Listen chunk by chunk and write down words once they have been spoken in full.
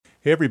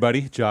Hey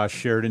everybody, Josh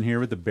Sheridan here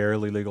with the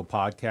Barely Legal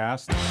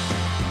Podcast. They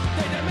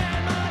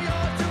demand my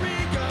alter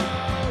ego,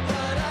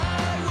 but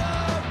I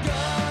won't go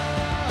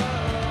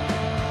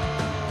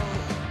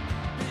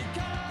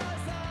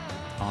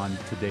because On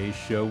today's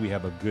show, we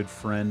have a good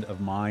friend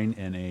of mine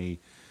and a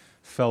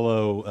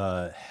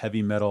fellow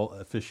heavy metal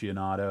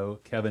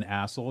aficionado, Kevin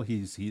Assel.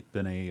 He's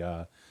been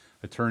a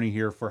attorney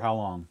here for how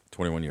long?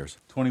 21 years.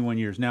 21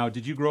 years. Now,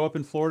 did you grow up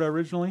in Florida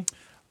originally?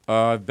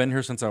 I've been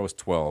here since I was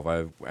 12.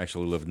 I've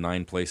actually lived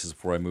 9 places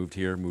before I moved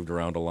here, moved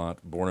around a lot.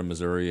 Born in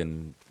Missouri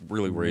and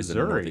really raised in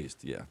the Missouri?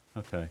 Northeast. Yeah.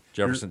 Okay.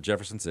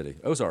 Jefferson City.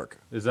 Ozark.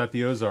 Is that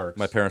the Ozarks?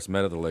 My parents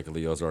met at the Lake of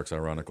the Ozarks,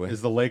 ironically.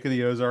 Is the Lake of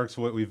the Ozarks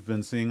what we've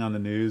been seeing on the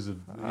news, of,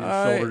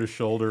 shoulder to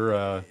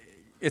shoulder?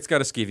 It's got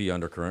a skeevy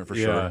undercurrent for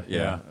Yeah, sure.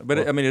 yeah. But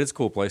Well- I mean, it's a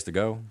cool place to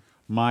go.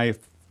 The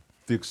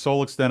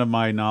sole extent of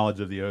my knowledge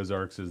of the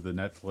Ozarks is the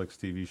Netflix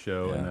TV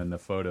show, and Yeah. then the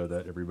photo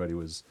that everybody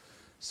was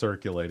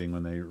circulating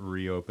when they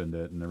reopened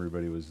it, and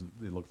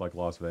it looked like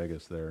Las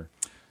Vegas there.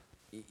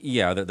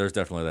 Yeah, there's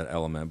definitely that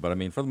element. But I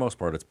mean, for the most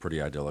part, it's pretty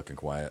idyllic and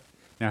quiet.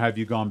 Now, have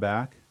you gone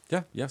back?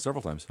 Yeah,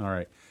 several times. All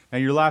right. Now,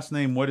 your last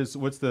name, what's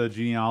the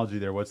genealogy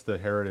there? What's the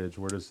heritage?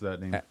 Where does that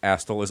name?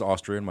 Astel is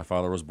Austrian. My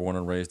father was born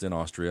and raised in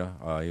Austria.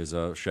 He was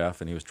a chef,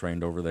 and he was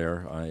trained over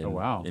there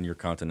in your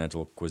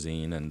continental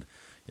cuisine and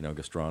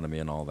gastronomy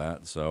and all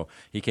that. So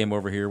he came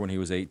over here when he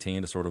was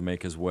 18 to sort of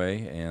make his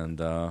way, and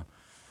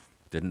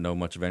didn't know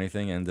much of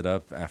anything. Ended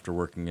up, after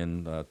working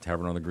in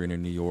Tavern on the Green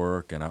in New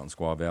York and out in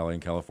Squaw Valley in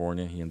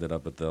California, he ended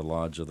up at the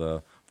Lodge of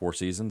the Four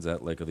Seasons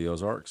at Lake of the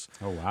Ozarks.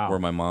 Oh, wow. Where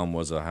my mom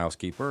was a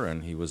housekeeper,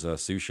 and he was a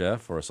sous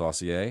chef or a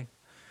saucier.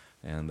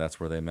 And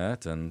that's where they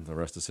met, and the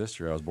rest is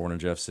history. I was born in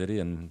Jeff City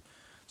and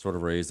sort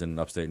of raised in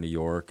upstate New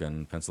York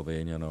and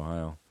Pennsylvania and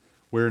Ohio.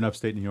 Where in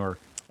upstate New York?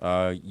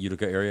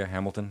 Utica area,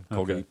 Hamilton,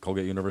 Okay.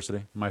 Colgate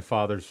University. My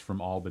father's from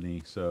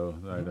Albany, so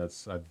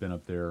I've been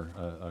up there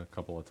a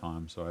couple of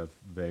times, so I have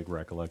vague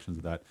recollections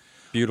of that.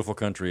 Beautiful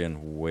country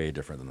and way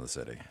different than the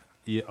city.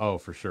 Yeah, oh,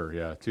 for sure.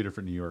 Yeah, two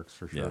different New Yorks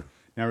for sure. Yeah.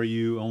 Now, are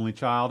you only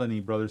child? Any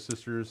brothers,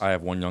 sisters? I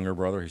have one younger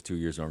brother. He's 2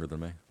 years younger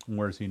than me.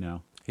 Where's he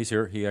now? He's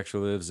here. He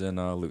actually lives in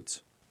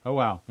Lutz. Oh,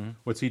 wow.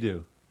 What's he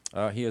do?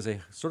 He is a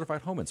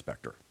certified home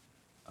inspector.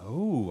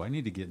 Oh, I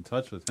need to get in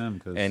touch with him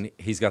because And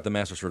he's got the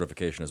master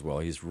certification as well.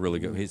 He's really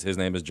good. His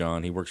name is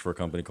John. He works for a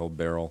company called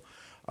Barrel.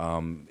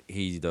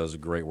 He does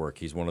great work.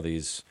 He's one of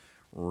these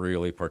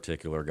really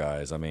particular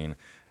guys. I mean,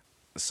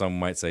 some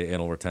might say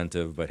anal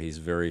retentive, but he's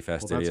very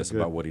fastidious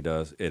about what he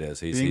does. It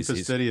is. being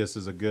fastidious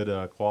is a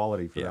good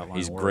quality for that line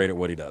he's of work. great at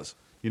what he does.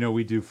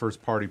 We do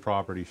first-party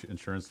property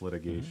insurance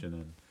litigation,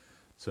 and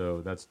so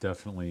that's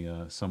definitely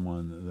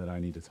someone that I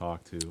need to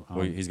talk to.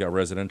 Well, he's got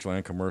residential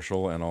and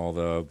commercial and all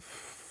the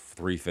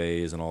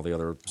 3-phase and all the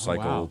other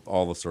cycle, wow.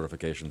 all the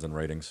certifications and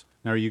ratings.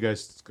 Now, are you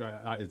guys?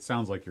 It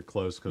sounds like you're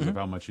close because of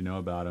how much you know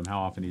about him.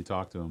 How often do you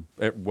talk to him?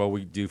 Well,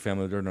 we do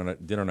family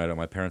dinner night at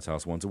my parents'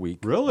 house once a week.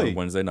 Really? On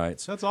Wednesday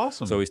nights. That's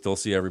awesome. So we still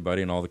see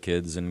everybody and all the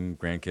kids and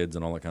grandkids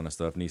and all that kind of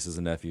stuff, nieces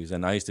and nephews.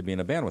 And I used to be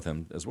in a band with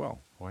him as well.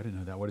 Oh, I didn't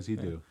know that. What does he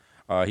do?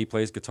 He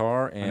plays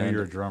guitar, and I know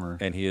you're a drummer.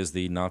 and he is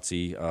the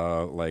Nazi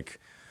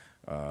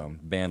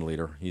band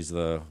leader. He's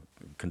the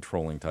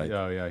controlling type.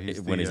 Oh, yeah,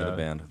 he's when the, he's in a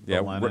band. the Yeah,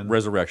 Lennon.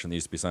 Resurrection. He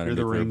used to be signed You're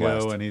to the Nuclear Ringo,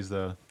 Blast. and he's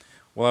the.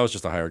 Well, I was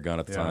just a hired gun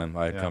at the Yeah, time.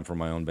 I had yeah. come from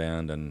my own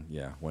band, and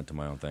went to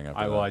my own thing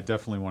after that. I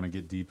definitely want to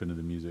get deep into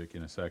the music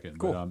in a second.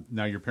 Cool. But,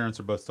 now your parents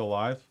are both still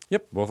alive?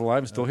 Yep, both alive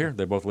and still here.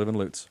 They both live in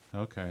Lutz.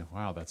 Okay.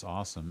 Wow, that's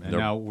awesome. And They're-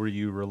 now, were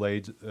you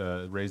raised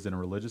in a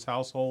religious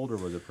household, or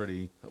was it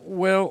pretty?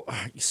 Well,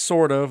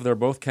 sort of. They're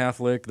both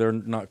Catholic. They're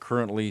not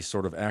currently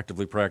sort of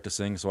actively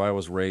practicing. So I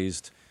was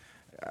raised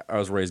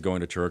going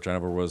to church. I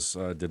never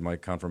did my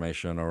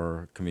confirmation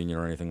or communion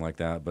or anything like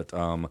that. But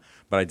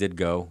I did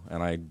go,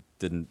 and I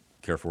didn't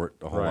care for it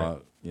a whole Right.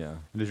 lot. Yeah,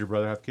 And does your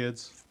brother have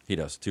kids? he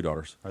does. 2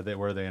 daughters, Where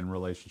are they in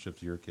relationship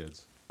to your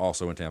kids?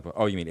 also in Tampa.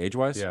 Oh, you mean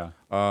age-wise? Yeah.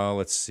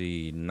 Let's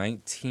see,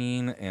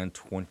 19 and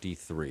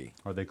 23.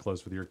 Are they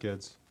close with your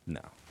kids? No.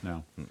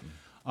 No.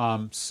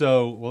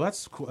 Well,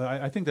 that's cool.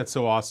 I think that's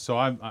so awesome. So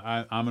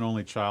I'm an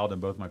only child,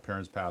 and both my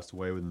parents passed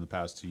away within the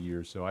past 2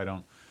 years. So I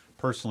don't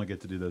personally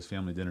get to do those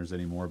family dinners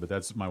anymore. But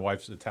that's my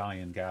wife's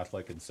Italian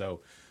Catholic, and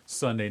so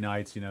Sunday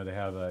nights, they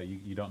have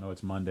you don't know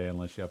it's Monday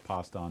unless you have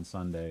pasta on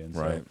Sunday, and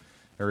so Right.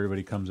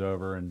 everybody comes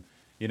over, and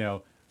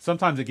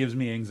sometimes it gives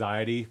me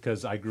anxiety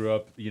because I grew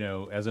up,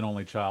 as an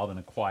only child in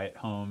a quiet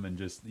home, and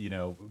just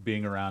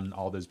being around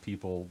all those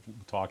people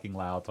talking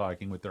loud,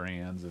 talking with their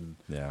hands, and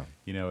Yeah.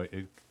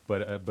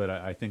 but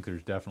I think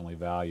there's definitely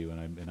value, and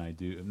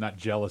I'm not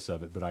jealous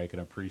of it, but I can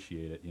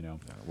appreciate it.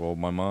 Well,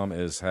 my mom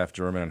is half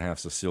German and half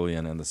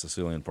Sicilian, and the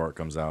Sicilian part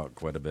comes out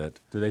quite a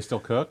bit. Do they still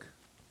cook?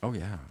 Oh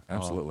yeah,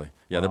 absolutely.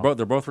 Yeah, wow.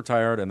 they're both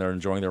retired and they're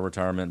enjoying their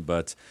retirement.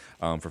 But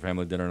for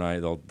family dinner night,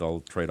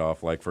 they'll trade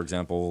off. Like for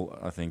example,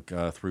 I think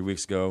 3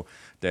 weeks ago,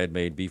 Dad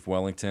made beef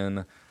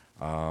Wellington,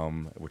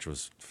 which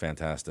was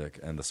fantastic,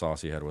 and the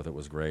sauce he had with it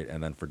was great.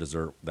 And then for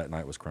dessert that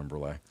night was creme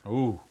brulee.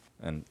 Ooh,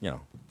 And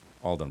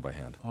All done by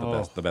hand.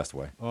 Oh. The best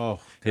way. Oh,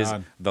 His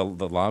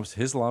God.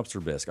 his lobster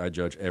bisque. I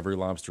judge every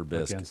lobster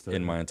bisque Against it.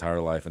 in my entire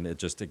life, and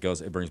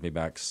it brings me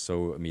back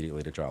so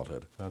immediately to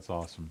childhood. That's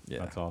awesome. Yeah.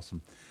 That's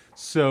awesome.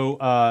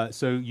 So,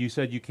 so you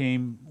said you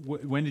came.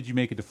 When did you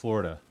make it to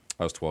Florida?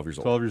 I was 12 years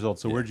old. 12 years old.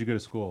 So Yeah. where'd you go to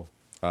school?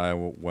 I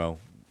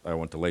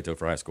went to Leto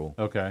for high school,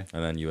 Okay.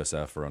 and then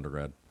USF for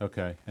undergrad.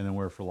 Okay. And then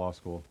where for law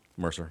school?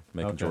 Mercer,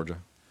 Macon, Okay. Georgia.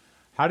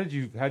 How did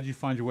you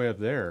find your way up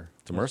there?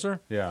 To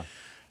Mercer? Yeah.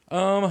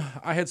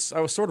 I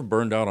was sort of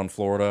burned out on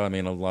Florida. I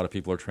mean, a lot of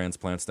people are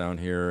transplants down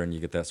here, and you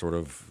get that sort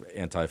of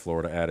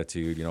anti-Florida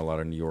attitude. You know, a lot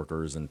of New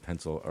Yorkers and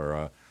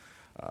Pittsburgh,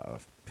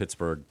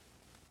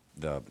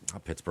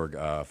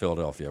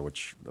 Philadelphia,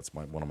 which that's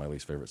one of my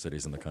least favorite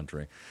cities in the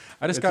country.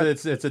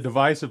 It's a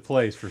divisive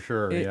place for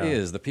sure. It yeah.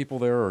 is. The people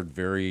there are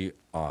very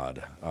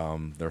odd.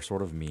 They're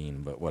sort of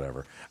mean, but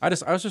whatever. I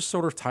was just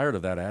sort of tired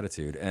of that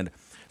attitude, and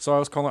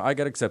so I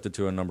got accepted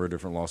to a number of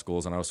different law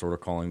schools, and I was sort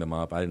of calling them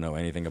up. I didn't know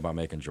anything about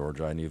Macon,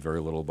 Georgia. I knew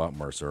very little about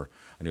Mercer.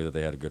 I knew that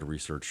they had a good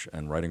research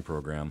and writing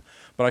program,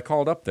 but I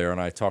called up there and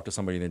I talked to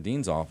somebody in the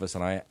dean's office,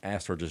 and I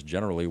asked her just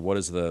generally,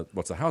 what's the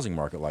housing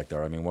market like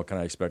there? I mean, what can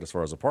I expect as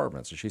far as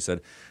apartments? And she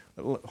said,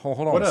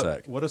 hold on a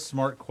sec. What a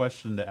smart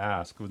question to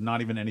ask. With not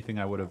even anything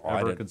I would have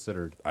ever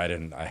considered. I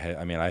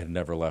had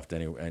never left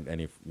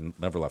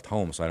never left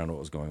home, so I don't know what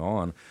was going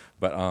on.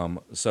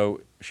 But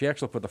so she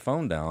actually put the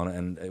phone down,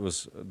 and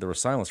there was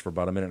silence for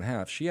about a minute and a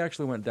half. She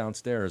actually went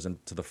downstairs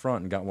and to the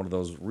front and got one of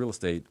those real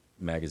estate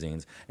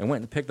magazines and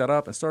went and picked that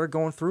up and started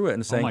going through it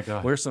and saying, my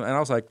God. "Where's some?" And I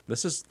was like,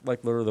 "This is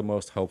like literally the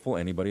most helpful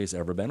anybody has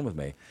ever been with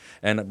me."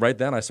 And right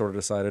then, I sort of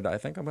decided, I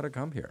think I'm going to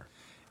come here.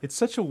 It's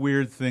such a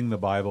weird thing, the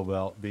Bible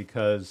Belt,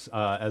 because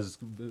as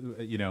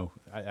you know,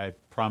 I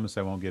promise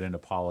I won't get into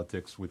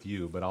politics with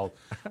you, but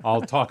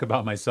I'll talk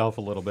about myself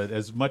a little bit.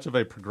 As much of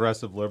a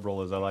progressive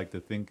liberal as I like to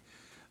think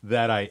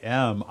that I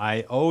am,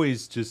 I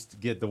always just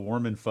get the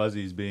warm and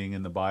fuzzies being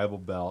in the Bible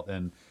Belt.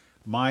 And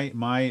my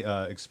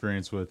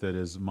experience with it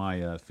is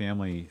my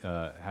family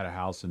had a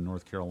house in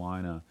North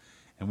Carolina,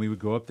 and we would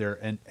go up there,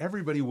 and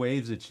everybody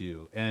waves at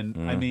you,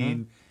 and I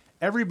mean.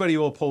 Everybody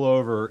will pull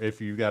over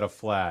if you got a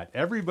flat.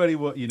 Everybody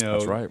will,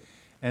 That's right.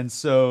 And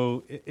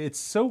so it's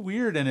so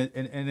weird, and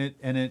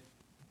it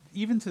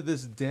even to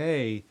this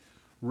day,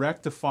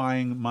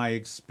 rectifying my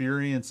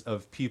experience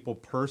of people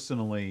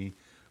personally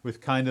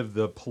with kind of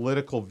the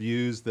political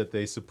views that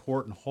they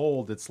support and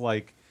hold. It's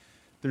like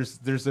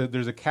there's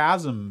a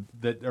chasm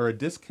or a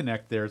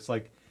disconnect there. It's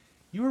like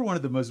you are one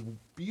of the most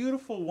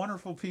beautiful,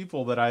 wonderful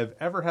people that I've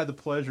ever had the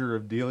pleasure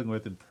of dealing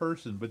with in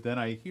person, but then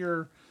I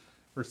hear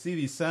or see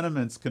these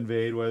sentiments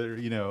conveyed,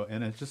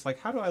 and it's just like,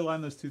 how do I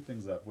line those two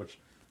things up? Which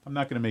I'm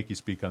not going to make you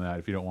speak on that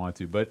if you don't want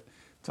to, but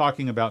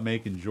talking about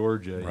Macon,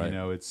 Georgia, right.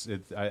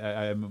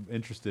 I'm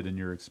interested in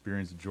your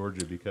experience in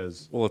Georgia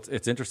because. Well,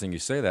 it's interesting you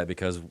say that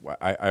because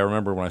I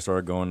remember when I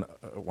started going,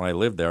 when I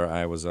lived there,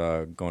 I was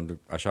I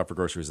shopped for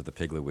groceries at the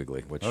Piggly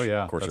Wiggly, which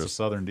of course that's a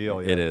Southern deal.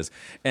 Yeah. It is,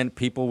 and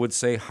people would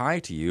say hi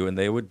to you and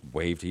they would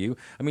wave to you.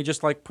 I mean,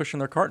 just like pushing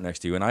their cart next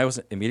to you, and I was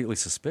immediately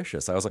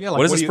suspicious. I was like,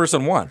 what does this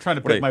person want? I'm trying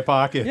to pick my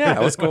pocket. Yeah,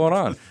 what's going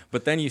on?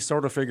 But then you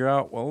sort of figure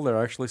out, well,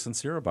 they're actually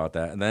sincere about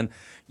that, and then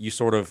you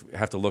sort of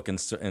have to look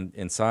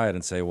inside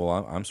and say,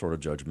 well, I'm sort of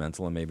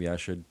judgmental, and maybe I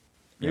should.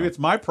 Maybe it's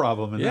my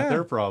problem and not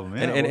their problem.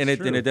 Yeah, and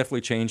it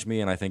definitely changed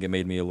me, and I think it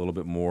made me a little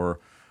bit more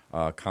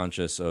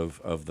conscious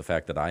of the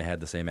fact that I had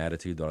the same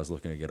attitude that I was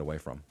looking to get away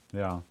from.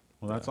 Yeah.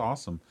 Well, that's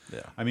awesome.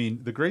 Yeah. I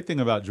mean, the great thing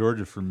about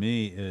Georgia for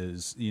me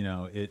is,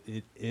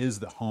 it is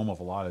the home of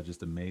a lot of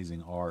just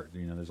amazing art.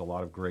 There's a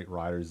lot of great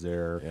writers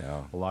there.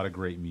 Yeah. A lot of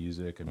great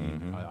music. I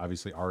mean,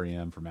 obviously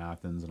REM from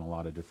Athens and a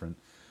lot of different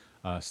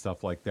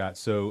stuff like that.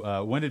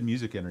 So when did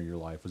music enter your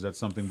life? Was that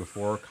something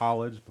before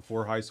college,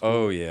 before high school?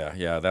 Oh,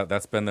 yeah.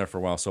 That's been there for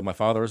a while. So my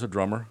father was a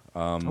drummer.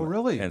 Oh,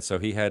 really? And so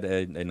he had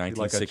a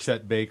 1960... Like a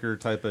Chet Baker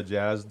type of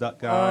jazz guy?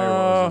 Or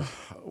what was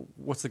it?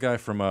 What's the guy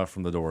from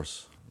The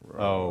Doors?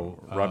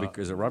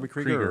 Is it Robbie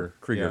Krieger?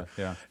 Krieger.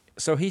 Yeah.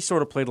 So he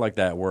sort of played like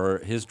that, where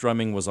his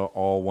drumming was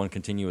all one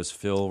continuous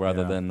fill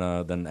rather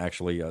than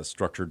actually a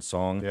structured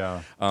song.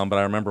 Yeah. But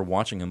I remember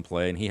watching him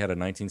play, and he had a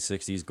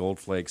 1960s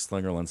Goldflake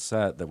Slingerland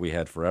set that we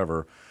had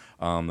forever,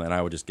 and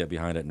I would just get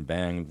behind it and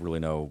bang. Really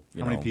know.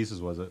 How many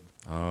pieces was it?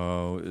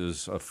 Oh, it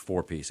was a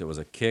 4-piece. It was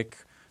a kick,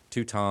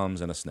 2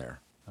 toms, and a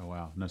snare. Oh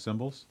wow, no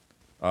cymbals?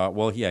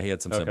 Well, yeah, he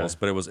had some cymbals,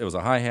 but it was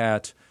a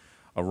hi-hat,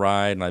 a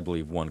ride, and I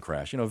believe 1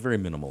 crash. Very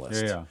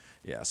minimalist.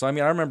 Yeah. So I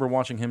mean, I remember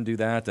watching him do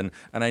that, and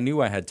I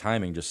knew I had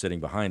timing just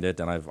sitting behind it,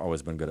 and I've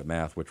always been good at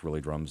math, which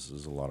really drums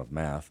is a lot of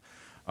math.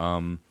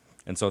 And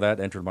so that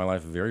entered my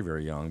life very,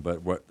 very young.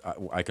 But what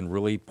I can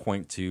really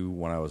point to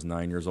when I was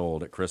 9 years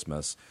old at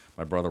Christmas,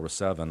 my brother was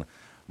 7.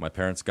 My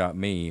parents got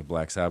me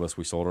Black Sabbath.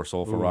 We sold our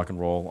soul for rock and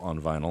roll on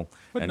vinyl.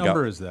 What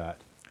number is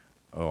that?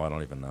 Oh, I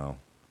don't even know.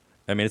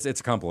 I mean, it's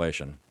a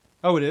compilation.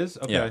 Oh, it is?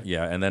 Okay.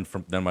 Yeah. And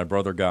then my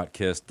brother got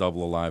Kiss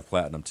Double Alive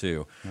Platinum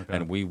too,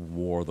 and we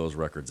wore those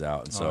records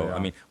out. And so, I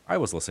mean, I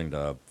was listening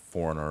to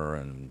Foreigner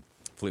and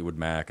Fleetwood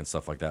Mac and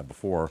stuff like that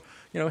before,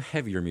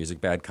 heavier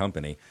music, Bad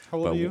Company. How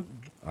old are you?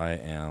 I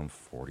am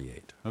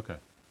 48. Okay.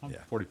 I'm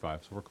Yeah.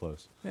 45, so we're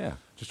close. Yeah.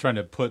 Just trying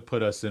to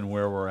put us in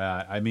where we're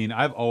at. I mean,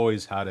 I've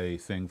always had a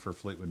thing for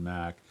Fleetwood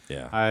Mac.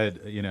 Yeah. I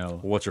had,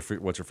 What's your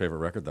favorite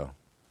record though?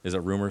 Is it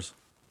Rumors?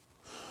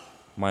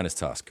 Mine is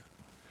Tusk.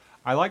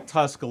 I like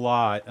Tusk a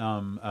lot.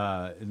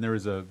 And there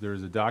was a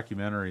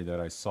documentary that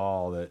I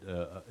saw that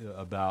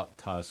about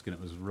Tusk, and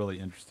it was really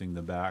interesting,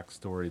 the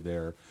backstory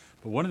there.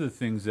 But one of the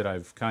things that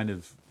I've kind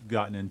of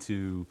gotten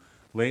into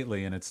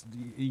lately, and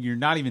you're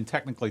not even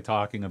technically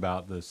talking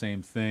about the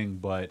same thing,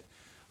 but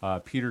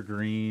Peter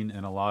Green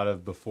and a lot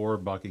of before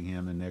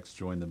Buckingham and Nicks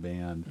joined the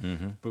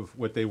band,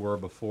 what they were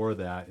before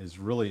that is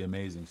really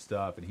amazing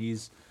stuff. And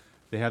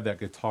they have that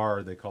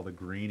guitar they call the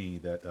Greenie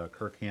that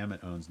Kirk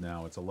Hammett owns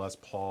now. It's a Les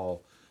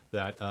Paul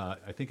that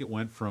I think it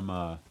went from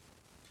I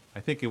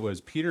think it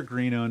was Peter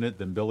Green owned it,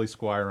 then Billy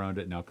Squier owned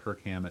it, now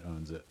Kirk Hammett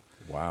owns it.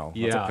 Wow,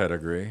 that's a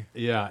pedigree.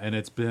 Yeah, and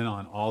it's been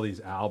on all these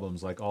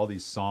albums, like all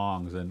these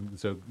songs, and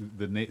so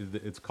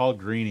it's called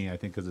Greenie, I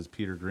think, because it's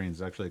Peter Green.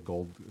 It's actually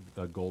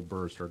a gold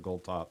burst or a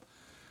gold top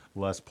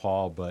Les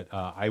Paul. But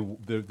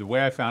the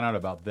way I found out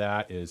about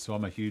that is, so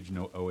I'm a huge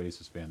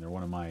Oasis fan. They're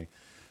one of my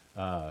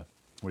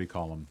what do you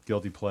call them?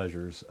 Guilty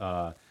pleasures.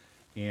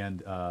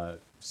 And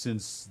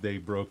since they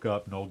broke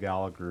up, Noel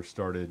Gallagher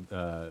started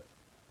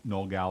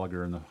Noel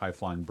Gallagher and the High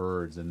Flying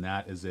Birds, and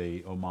that is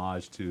a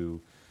homage to,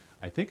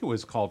 I think it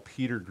was called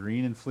Peter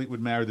Green and Fleetwood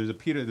Mac.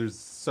 There's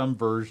some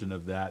version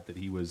of that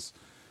he was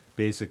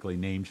basically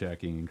name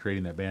checking and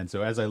creating that band.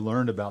 So as I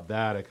learned about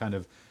that, I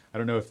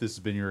don't know if this has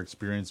been your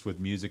experience with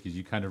music, is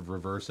you kind of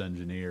reverse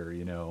engineer,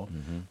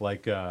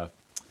 like I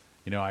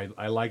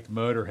liked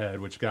Motorhead,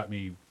 which got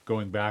me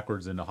going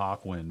backwards into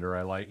Hawkwind, or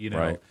I like,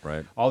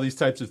 right. all these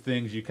types of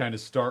things. You kind of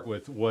start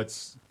with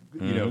what's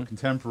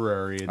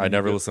contemporary. And I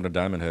never listened to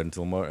Diamond Head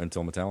until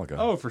Metallica.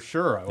 Oh, for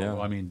sure. Yeah.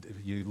 I mean,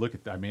 you look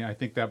at. I mean, I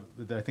think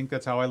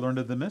that's how I learned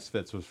of the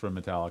Misfits was from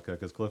Metallica,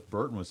 because Cliff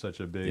Burton was such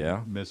a big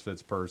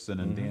Misfits person,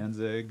 and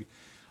Danzig,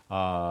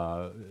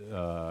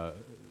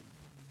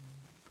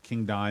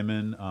 King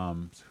Diamond.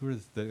 Who are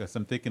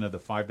I'm thinking of the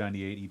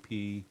 598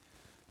 EP.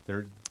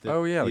 The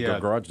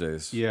Garage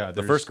Days. Yeah,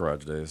 the first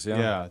Garage Days.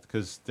 Yeah,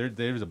 because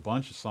there's a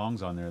bunch of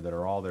songs on there that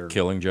are all there.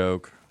 Killing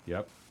Joke.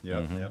 Yep.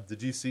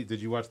 Did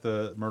you watch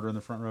the Murder in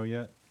the Front Row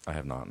yet? I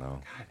have not.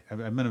 No.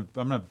 God, I'm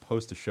gonna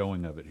post a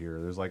showing of it here.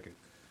 There's like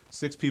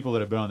 6 people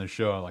that have been on the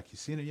show. I'm like, you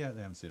seen it yet?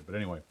 They haven't seen it, but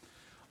anyway.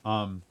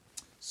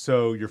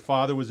 So your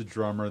father was a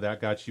drummer. That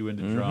got you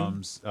into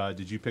drums.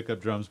 Did you pick up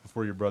drums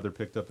before your brother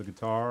picked up the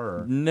guitar?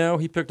 Or? No,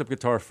 he picked up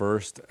guitar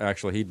first.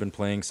 Actually, he'd been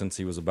playing since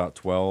he was about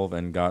 12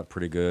 and got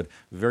pretty good.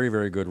 Very,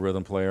 very good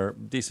rhythm player,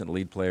 decent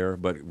lead player,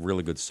 but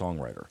really good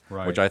songwriter,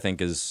 which I think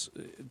is,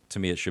 to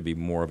me, it should be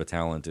more of a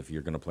talent if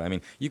you're going to play. I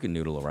mean, you can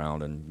noodle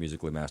around and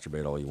musically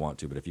masturbate all you want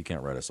to, but if you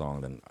can't write a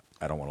song, then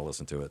I don't want to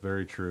listen to it.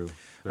 Very true.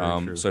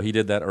 Very true. So he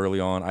did that early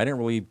on. I didn't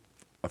really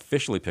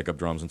officially pick up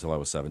drums until I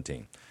was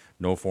 17.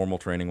 No formal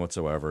training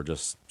whatsoever,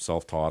 just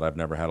self-taught. I've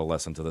never had a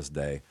lesson to this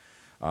day.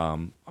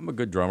 I'm a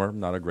good drummer,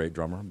 not a great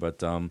drummer,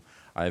 but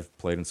I've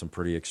played in some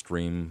pretty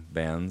extreme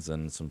bands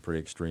and some pretty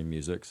extreme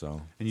music.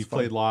 So. And you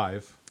played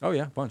live? Oh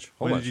yeah, bunch.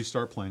 When did you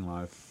start playing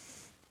live?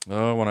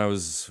 Oh, when I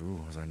was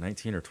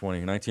 19 or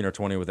 20? 19 or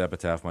 20 with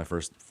Epitaph, my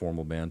first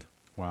formal band.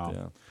 Wow.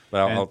 Yeah.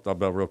 But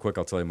I'll real quick,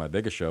 I'll tell you my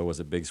biggest show was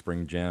at Big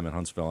Spring Jam in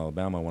Huntsville,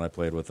 Alabama, when I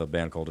played with a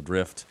band called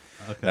Adrift.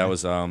 Okay. That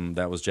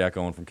was Jack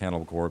Owen from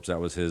Cannibal Corpse. That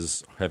was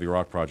his heavy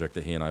rock project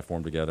that he and I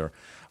formed together.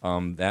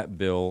 That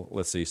bill,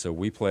 let's see, so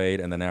we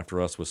played, and then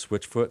after us was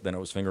Switchfoot, then it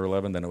was Finger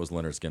 11, then it was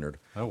Leonard Skinner.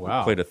 Oh,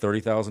 wow. We played to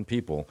 30,000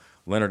 people.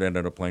 Leonard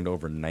ended up playing to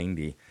over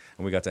 90,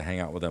 and we got to hang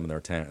out with them in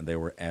their tent, and they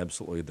were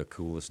absolutely the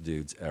coolest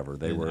dudes ever.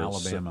 They were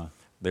Alabama.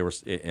 They were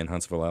in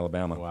Huntsville,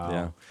 Alabama. Wow.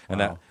 Yeah.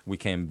 And that we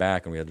came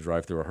back and we had to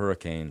drive through a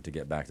hurricane to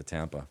get back to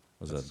Tampa. It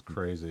was That's a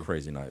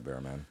crazy nightmare,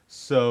 man.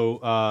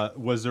 So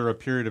was there a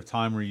period of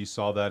time where you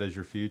saw that as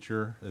your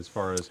future, as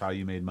far as how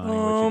you made money,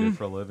 what you did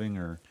for a living,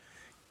 or?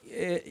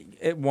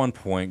 At one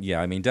point,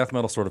 yeah. I mean, death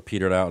metal sort of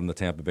petered out in the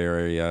Tampa Bay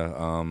area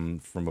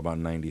from about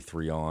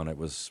 93 on. It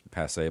was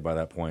passe by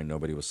that point.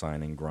 Nobody was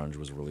signing. Grunge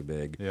was really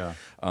big. Yeah.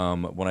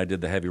 When I did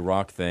the heavy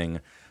rock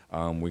thing,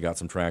 we got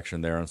some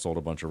traction there and sold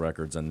a bunch of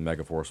records, and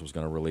Megaforce was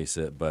going to release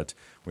it, but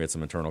we had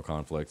some internal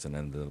conflicts and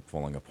ended up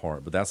falling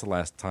apart. But that's the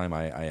last time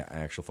I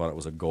actually thought it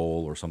was a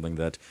goal or something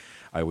that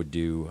I would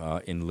do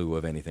in lieu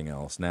of anything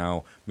else.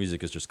 Now,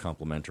 music is just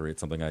complementary. It's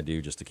something I do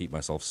just to keep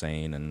myself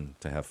sane and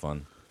to have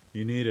fun.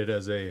 You need it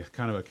as a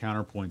kind of a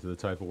counterpoint to the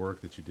type of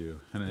work that you do.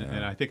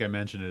 And I think I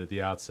mentioned it at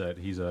the outset.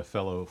 He's a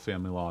fellow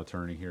family law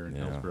attorney here in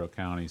Hillsborough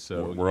County.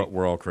 So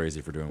we're all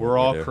crazy for doing what we're we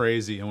all do.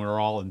 crazy, and we're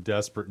all in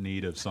desperate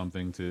need of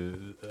something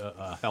to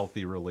a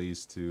healthy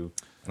release to.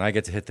 And I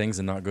get to hit things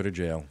and not go to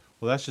jail.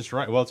 Well, that's just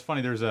right. Well, it's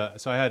funny. So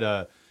I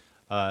had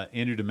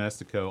Andrew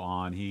Domestico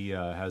on. He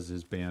has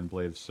his band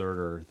Blade of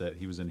Surtur that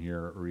he was in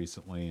here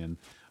recently, and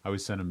I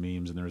always send him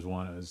memes. And there's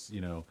one as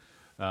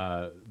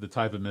the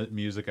type of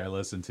music I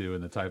listen to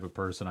and the type of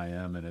person I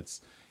am, and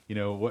it's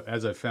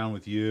as I've found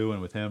with you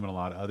and with him and a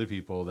lot of other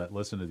people that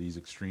listen to these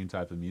extreme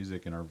type of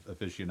music and are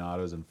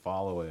aficionados and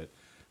follow it.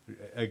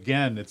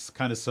 Again, it's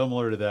kind of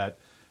similar to that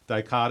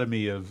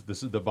dichotomy of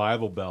this is the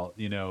Bible Belt.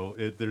 You know,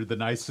 they're the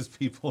nicest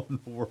people in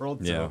the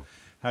world. So Yeah.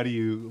 how do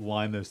you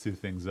line those two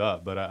things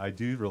up? But I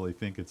do really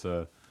think it's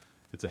a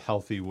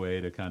healthy way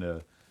to kind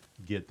of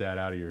get that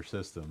out of your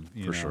system.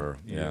 You For know? sure,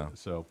 yeah.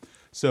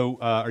 So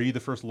are you the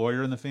first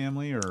lawyer in the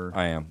family, or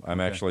I am.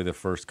 I'm actually the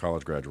first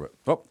college graduate.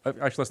 Oh,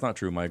 actually, that's not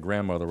true. My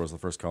grandmother was the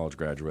first college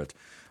graduate.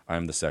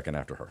 I'm the second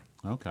after her.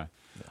 Okay.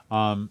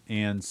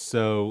 And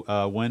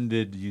so when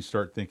did you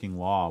start thinking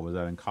law? Was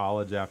that in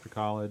college, after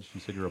college?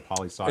 You said you were a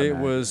poli-sci It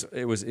mag. was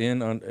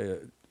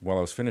while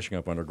I was finishing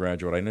up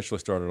undergraduate. I initially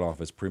started off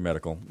as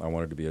pre-medical. I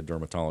wanted to be a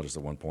dermatologist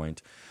at one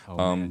point. Oh,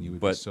 man, you would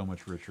be but so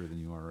much richer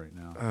than you are right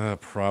now.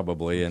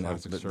 probably. And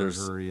Plastic there's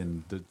surgery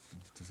and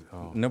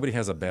nobody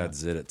has a bad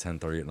zit at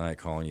 10:30 at night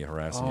calling you,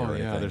 harassing you or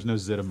anything. yeah, there's no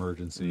zit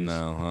emergencies.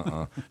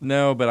 No,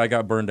 no, but I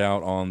got burned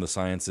out on the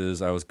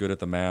sciences. I was good at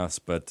the maths,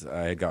 but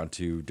I had gotten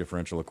to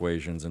differential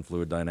equations and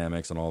fluid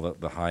dynamics and all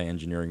the high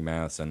engineering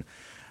maths, and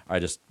I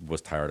just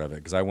was tired of it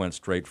because I went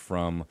straight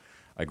from,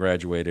 I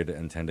graduated,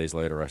 and 10 days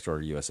later I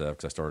started USF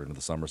because I started in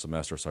the summer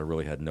semester, so I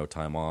really had no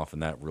time off,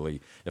 and that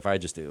really, if I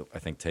had just, I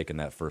think, taken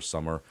that first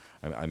summer,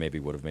 I maybe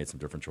would have made some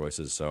different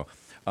choices. So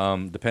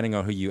depending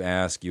on who you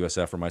ask,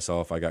 USF or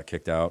myself, I got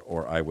kicked out,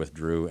 or I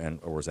withdrew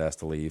or was asked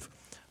to leave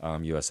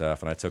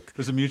USF, and I took...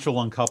 There's a mutual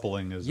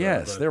uncoupling, as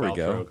Yes, there we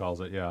go. calls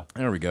it, yeah.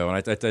 There we go.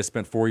 And I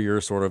spent 4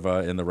 years sort of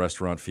in the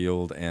restaurant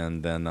field,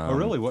 and then... Oh,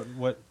 really?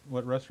 What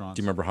restaurants?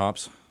 Do you remember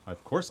Hops?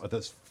 Of course.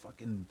 That's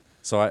fucking...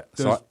 So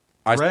Those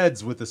I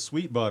breads with the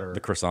sweet butter.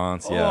 the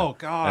croissants, yeah. Oh,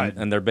 God.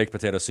 And their baked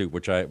potato soup,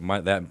 which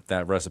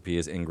that recipe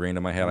is ingrained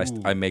in my head.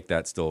 I make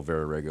that still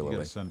very You regularly.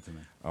 gotta send it to me.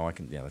 Oh, I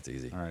can. Yeah, that's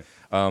easy. All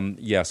right.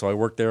 Yeah, so I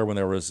worked there when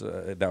there was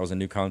that was a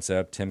new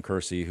concept. Tim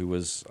Kersey, who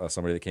was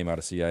somebody that came out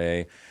of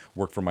CIA,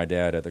 worked for my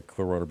dad at the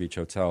Clearwater Beach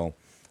Hotel.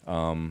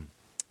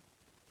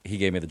 He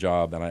gave me the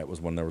job, and it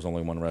was when there was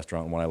only one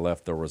restaurant. And when I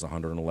left, there was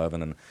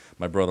 111. And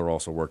my brother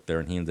also worked there,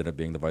 and he ended up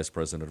being the vice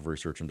president of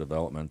research and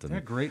development. And They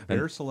had great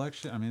beer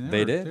selection. I mean,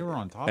 they did. They were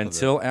on top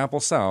until of it.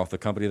 Apple South, the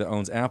company that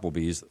owns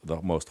Applebee's,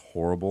 the most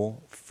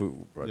horrible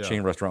food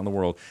chain restaurant in the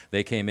world.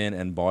 They came in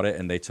and bought it,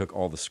 and they took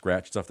all the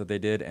scratch stuff that they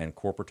did and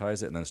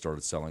corporatized it, and then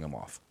started selling them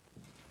off.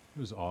 It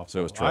was awful.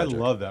 So it was I tragic.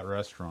 love that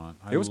restaurant.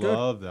 It was good. I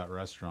love that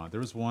restaurant.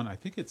 There was one. I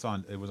think it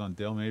was on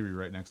Dale Mabry,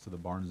 right next to the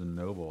Barnes and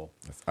Noble.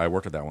 I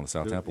worked at that one, the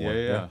South Tampa one.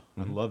 Yeah.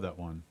 Mhm. I love that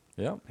one.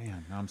 Yeah.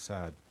 Man, now I'm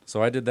sad.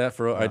 So I did that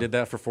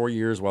for 4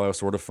 years while I was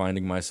sort of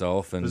finding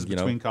myself, and This is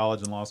between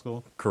college and law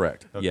school.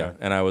 correct. Okay. Yeah,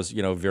 and I was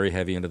very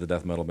heavy into the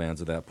death metal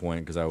bands at that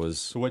point because I was.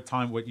 So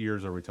what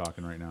years are we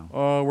talking right now?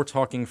 We're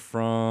talking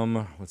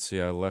from, let's see,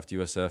 I left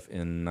USF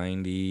in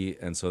 90,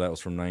 and so that was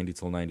from 90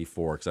 till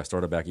 94 because I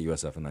started back at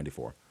USF in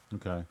 94.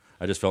 Okay.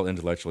 I just felt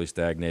intellectually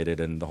stagnated,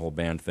 and the whole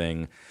band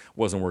thing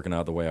wasn't working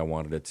out the way I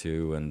wanted it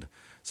to, and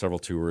several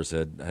tours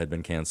had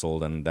been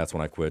canceled, and that's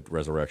when I quit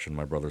Resurrection,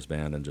 my brother's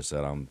band, and just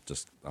said, I'm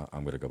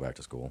going to go back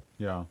to school.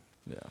 Yeah.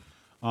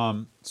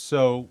 Yeah.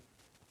 So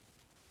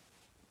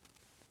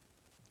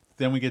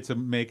then we get to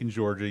Macon,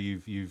 Georgia.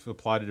 You've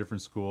applied to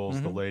different schools.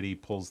 Mm-hmm. The lady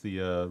pulls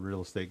the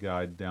real estate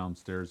guide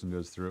downstairs and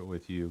goes through it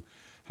with you.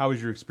 How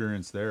was your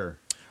experience there?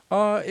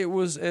 It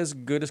was as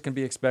good as can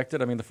be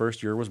expected. I mean, the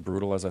first year was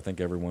brutal, as I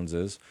think everyone's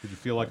is. Did you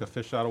feel like a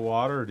fish out of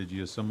water, or did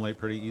you assimilate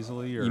pretty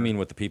easily? Or? You mean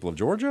with the people of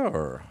Georgia,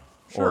 or?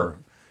 Sure. Or,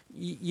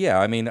 yeah,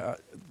 I mean,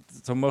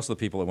 so most of the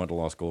people that went to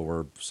law school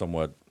were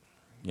somewhat,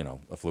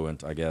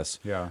 affluent, I guess.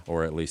 Yeah.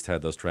 Or at least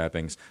had those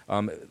trappings.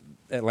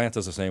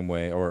 Atlanta's the same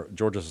way, or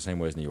Georgia's the same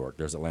way as New York.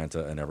 There's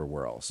Atlanta and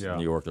everywhere else. Yeah.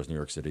 New York, there's New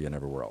York City and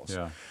everywhere else.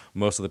 Yeah.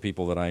 Most of the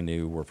people that I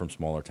knew were from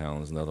smaller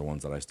towns, and they're the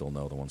ones that I still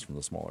know, the ones from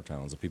the smaller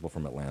towns. The people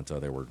from Atlanta,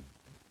 they were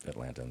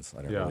Atlantans.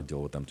 I didn't really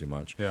deal with them too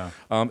much. Yeah.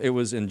 It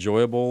was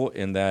enjoyable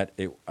in that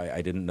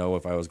I didn't know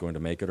if I was going to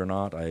make it or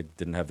not. I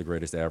didn't have the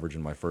greatest average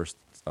in my first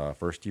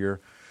year,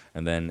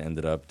 and then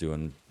ended up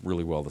doing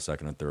really well the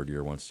second and third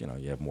year once you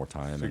have more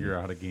time. Figure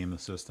out how to game the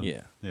system.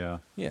 Yeah. Yeah.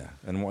 Yeah,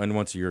 and once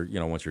once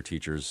your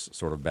teachers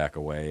sort of back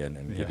away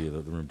and give you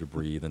the room to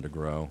breathe and to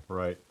grow.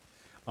 Right.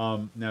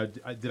 Now,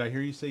 did I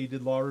hear you say you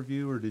did law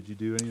review, or did you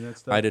do any of that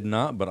stuff? I did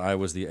not, but I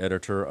was the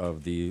editor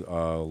of the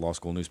law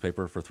school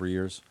newspaper for 3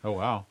 years. Oh,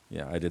 wow.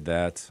 Yeah, I did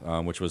that,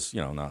 which was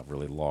not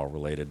really law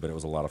related, but it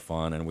was a lot of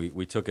fun. And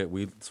we took it.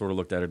 We sort of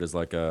looked at it as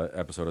like a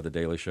episode of The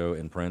Daily Show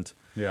in print.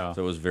 Yeah.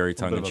 So it was very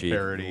tongue in cheek.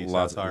 Parody,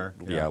 lots, satire.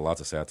 Yeah,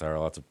 lots of satire,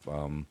 lots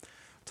of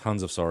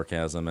tons of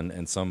sarcasm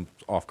and some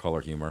off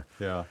color humor.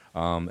 Yeah.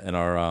 And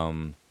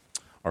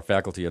our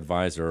faculty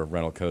advisor,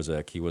 Reynold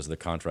Kozak, he was the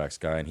contracts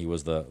guy, and he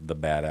was the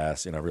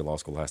badass. Every law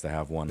school has to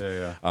have one.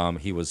 Yeah.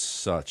 He was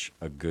such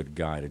a good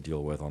guy to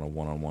deal with on a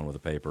one-on-one with a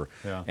paper.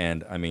 Yeah.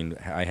 And, I mean,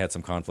 I had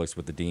some conflicts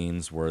with the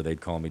deans where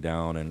they'd call me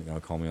down and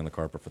call me on the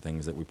carpet for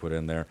things that we put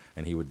in there,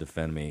 and he would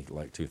defend me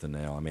like tooth and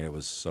nail. I mean, it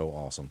was so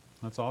awesome.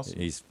 That's awesome.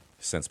 He's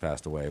since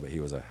passed away, but he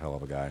was a hell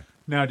of a guy.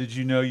 Now, did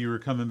you know you were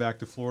coming back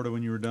to Florida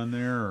when you were done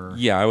there? Or?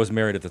 Yeah, I was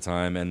married at the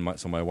time, and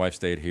so my wife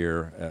stayed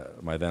here.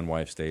 My then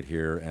wife stayed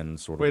here and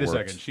sort of Wait a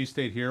worked. second. She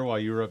stayed here while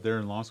you were up there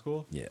in law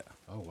school? Yeah,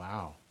 Oh,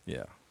 wow.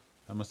 yeah.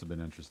 That must have been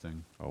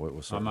interesting. Oh, it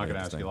was. I'm not going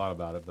to ask you a lot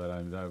about it, but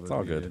that would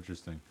all be good.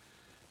 interesting.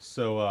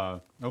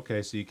 So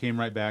okay, so you came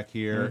right back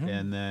here,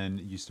 and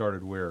then you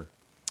started where?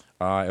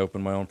 I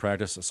opened my own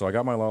practice. So I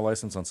got my law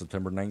license on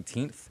September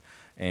 19th,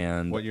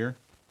 and What year?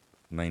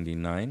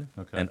 99,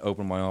 Okay. and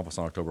opened my office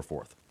on October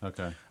 4th.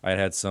 Okay. I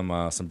had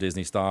some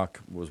Disney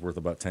stock, was worth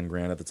about 10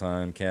 grand at the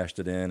time, cashed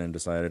it in, and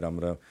decided I'm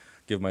going to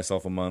give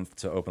myself a month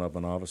to open up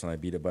an office, and I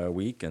beat it by a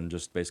week, and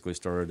just basically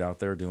started out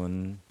there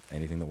doing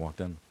anything that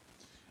walked in.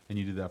 And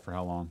you did that for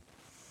how long?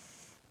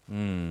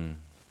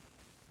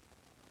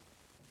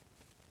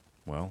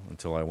 Well,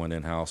 until I went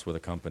in-house with a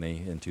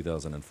company in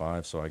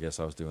 2005, so I guess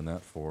I was doing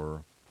that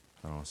for,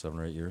 I don't know, 7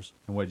 or 8 years.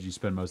 And what did you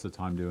spend most of the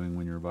time doing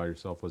when you were by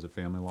yourself? Was it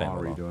family law, Family or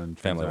were you law. doing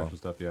Family law. transactional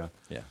stuff? Yeah.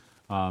 Yeah.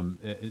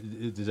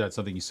 Is that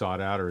something you sought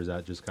out, or is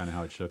that just kind of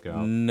how it shook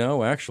out?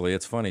 No, actually,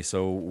 it's funny.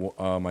 So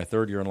my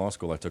third year in law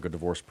school, I took a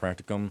divorce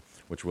practicum,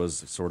 which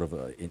was sort of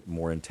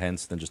more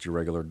intense than just your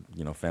regular,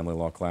 family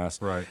law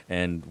class. Right.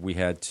 And we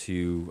had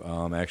to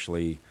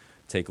actually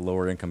take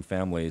lower income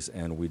families,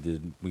 and we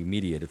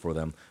mediated for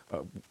them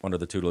under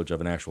the tutelage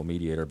of an actual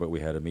mediator. But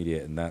we had to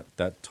mediate, and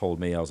that told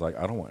me, I was like,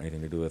 I don't want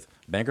anything to do with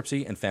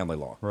bankruptcy and family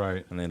law.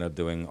 Right. And they ended up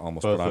doing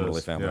almost Both predominantly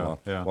those, family yeah, law.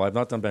 yeah. Well, I've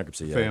not done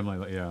bankruptcy yet.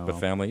 Family, yeah.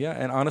 But family, yeah.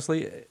 And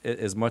honestly,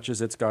 as much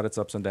as it's got its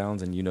ups and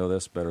downs, and you know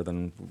this better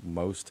than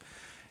most,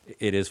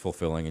 it is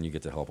fulfilling, and you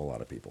get to help a lot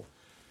of people.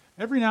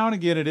 Every now and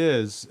again it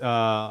is,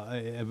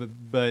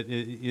 but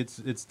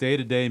it's day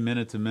to day,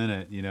 minute to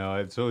minute.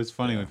 It's always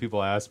funny when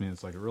people ask me.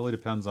 It's like it really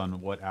depends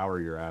on what hour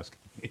you're asking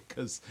me,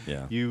 because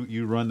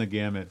you run the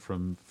gamut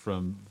from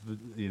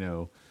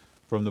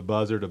the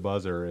buzzer to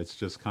buzzer. It's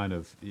just kind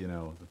of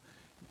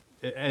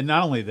and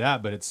not only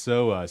that, but it's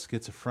so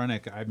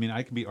schizophrenic. I mean,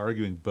 I can be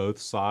arguing both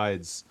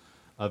sides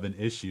of an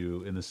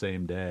issue in the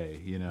same day.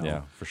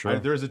 Yeah, for sure.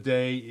 There's a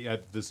day.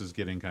 This is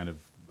getting kind of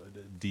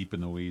deep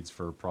in the weeds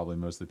for probably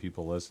most of the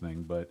people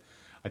listening, but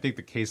I think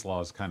the case law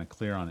is kind of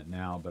clear on it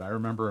now. But I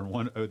remember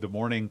in the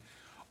morning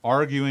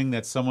arguing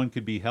that someone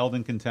could be held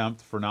in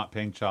contempt for not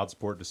paying child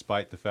support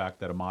despite the fact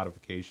that a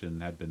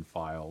modification had been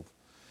filed.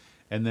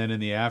 And then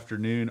in the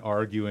afternoon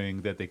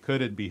arguing that they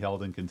couldn't be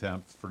held in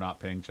contempt for not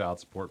paying child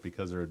support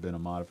because there had been a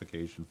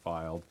modification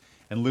filed,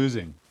 and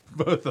losing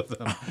both of them.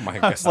 Oh my I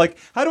God. was like,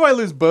 how do I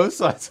lose both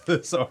sides of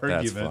this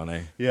argument? That's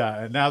funny.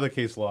 Yeah, and now the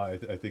case law, I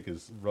think,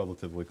 is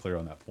relatively clear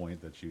on that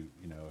point, that you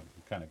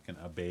kind of can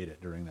abate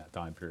it during that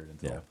time period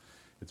until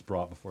it's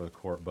brought before the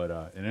court. But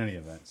in any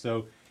event,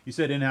 so you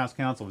said in-house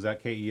counsel. Was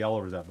that KEL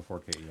or was that before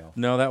KEL?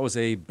 No, that was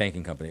a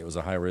banking company. It was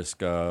a high-risk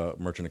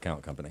merchant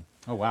account company.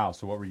 Oh, wow.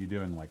 So what were you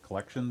doing, like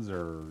collections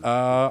or?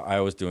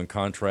 I was doing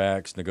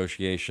contracts,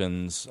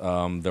 negotiations.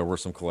 There were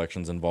some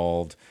collections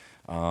involved,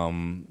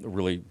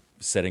 really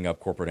setting up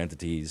corporate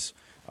entities,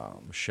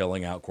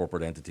 shelling out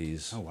corporate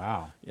entities. Oh,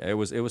 wow. Yeah, it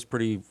was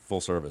pretty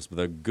full service. But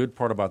the good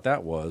part about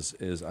that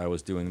is I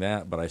was doing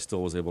that, but I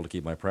still was able to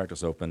keep my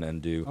practice open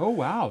and do Oh,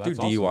 wow. That's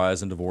do awesome.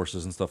 DUIs and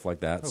divorces and stuff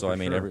like that. Oh, So for I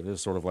mean, sure. it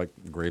was sort of like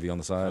gravy on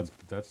the side.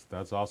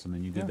 That's awesome.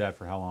 And you did that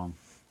for how long?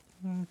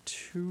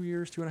 2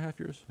 years, 2.5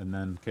 years. And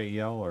then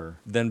KEL or?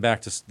 Then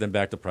back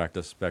to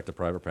practice, back to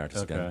private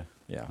practice Okay. again.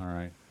 Yeah. All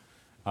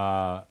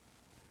right.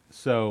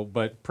 So,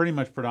 but pretty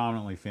much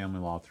predominantly family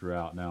law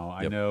throughout. Now,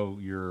 I Yep. know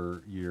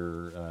your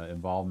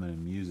involvement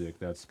in music.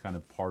 That's kind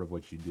of part of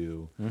what you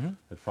do. Mm-hmm.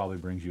 That probably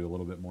brings you a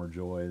little bit more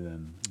joy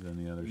than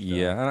the other stuff.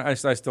 Yeah, and I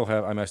still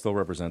have. I still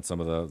represent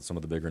some of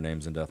the bigger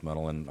names in death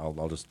metal, and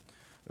I'll just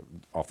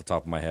off the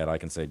top of my head, I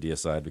can say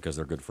Deicide because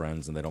they're good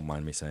friends and they don't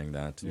mind me saying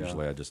that. Yeah.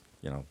 Usually, I just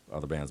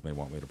other bands may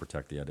want me to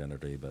protect the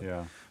identity, but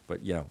Yeah.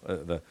 But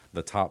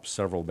the top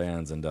several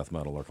bands in death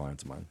metal are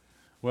clients of mine.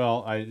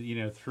 Well,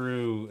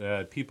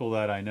 through people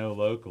that I know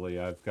locally,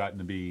 I've gotten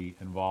to be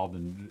involved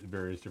in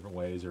various different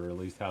ways, or at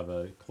least have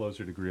a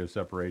closer degree of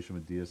separation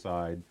with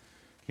Deicide,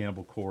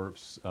 Cannibal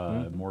Corpse,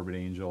 Morbid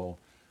Angel.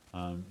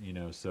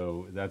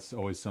 So that's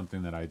always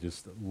something that I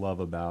just love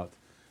about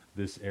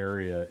this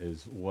area,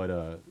 is what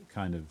a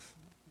kind of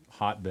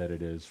hotbed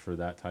it is for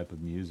that type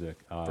of music.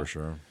 For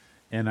sure.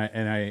 And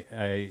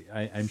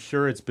I'm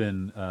sure it's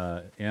been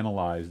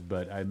analyzed,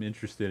 but I'm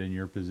interested in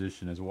your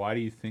position as why do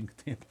you think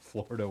Tampa,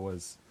 Florida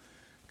was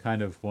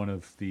kind of one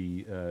of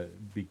the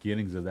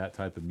beginnings of that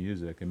type of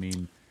music? I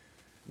mean,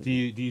 do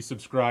you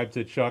subscribe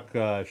to Chuck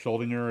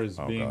Schuldiner as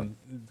being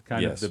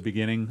kind of the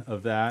beginning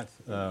of that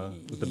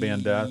with the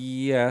band Death?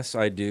 Yes,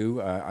 I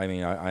do. I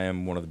mean, I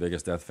am one of the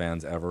biggest Death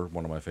fans ever,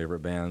 one of my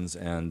favorite bands,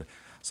 and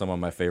some of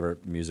my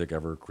favorite music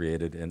ever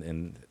created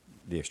in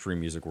the extreme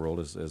music world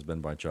has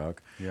been by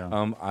Chuck. Yeah.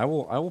 I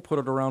will put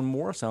it around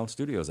more Sound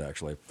Studios,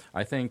 actually.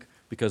 I think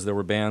because there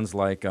were bands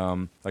like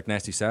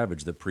Nasty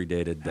Savage that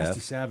predated Death.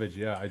 Nasty Savage,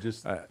 yeah.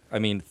 I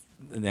mean,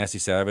 Nasty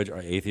Savage,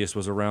 Atheist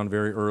was around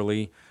very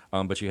early.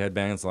 But you had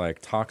bands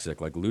like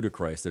Toxic, like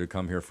Ludacris, that had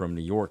come here from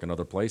New York and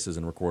other places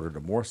and recorded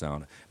at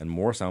Moorsound, and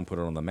Moorsound put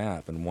it on the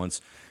map. And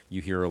once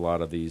you hear a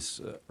lot of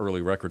these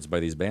early records by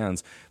these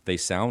bands, they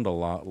sound a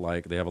lot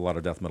like they have a lot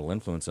of death metal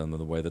influence in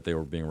the way that they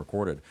were being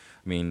recorded.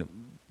 I mean,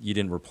 you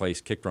didn't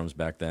replace kick drums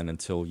back then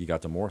until you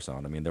got to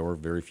Moorsound. I mean, there were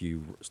very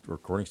few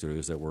recording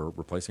studios that were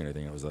replacing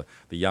anything. It was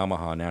the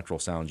Yamaha natural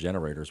sound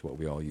generators, what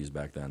we all used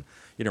back then.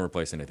 You didn't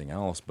replace anything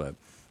else, but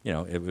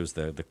it was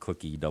the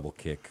clicky double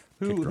kick.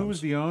 Who was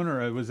the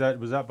owner? Was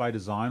that by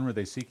design? Were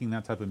they seeking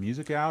that type of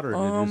music out, or did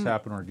it just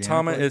happen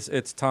organically?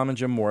 It's Tom and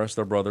Jim Morris.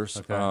 They're brothers.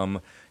 Okay.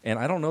 And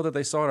I don't know that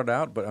they sought it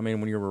out, but I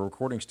mean, when you're a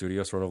recording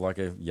studio, sort of like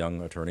a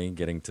young attorney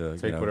getting to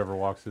take whatever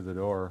walks through the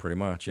door. Pretty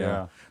much,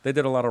 yeah. They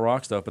did a lot of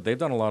rock stuff, but they've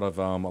done a lot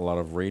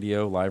of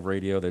radio, live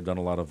radio. They've done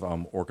a lot of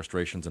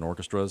orchestrations and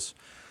orchestras.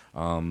 I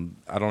don't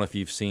know if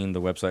you've seen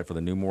the website for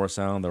the new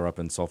Moorsound. They're up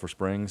in Sulphur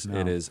Springs. No.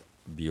 It is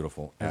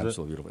beautiful,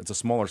 absolutely beautiful. It's a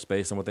smaller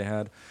space than what they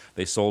had.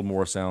 They sold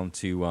Moorsound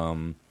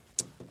to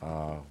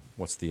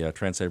what's the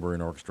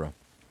Trans-Siberian Orchestra.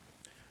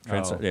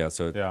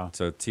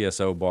 So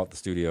TSO bought the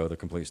studio, the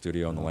complete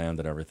studio, and the land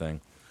and everything.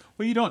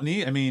 Well, you don't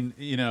need. I mean,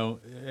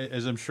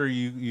 as I'm sure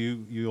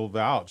you'll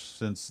vouch,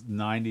 since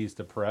 '90s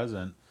to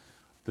present,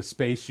 the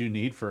space you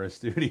need for a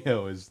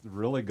studio has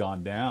really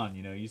gone down.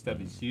 You used to have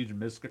these huge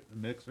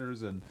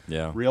mixers and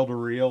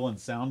reel-to-reel and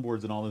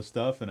soundboards and all this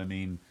stuff, and I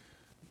mean,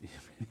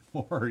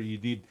 more you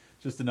need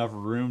just enough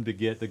room to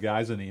get the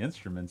guys and the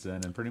instruments in,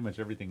 and pretty much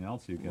everything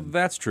else you can.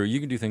 That's true. You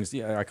can do things.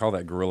 Yeah, I call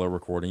that guerrilla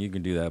recording. You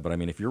can do that, but I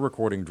mean, if you're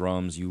recording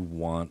drums, you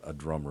want a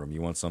drum room.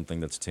 You want something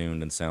that's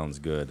tuned and sounds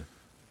good.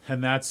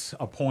 And that's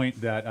a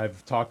point that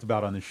I've talked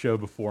about on the show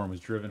before and was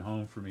driven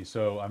home for me.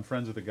 So I'm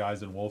friends with the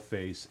guys in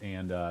Wolfface,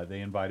 and they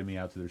invited me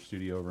out to their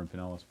studio over in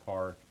Pinellas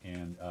Park,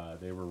 and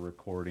they were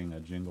recording a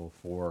jingle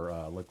for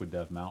Liquid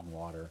Death Mountain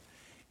Water.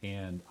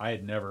 And I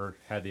had never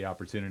had the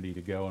opportunity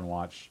to go and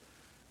watch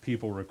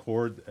people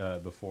record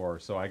before.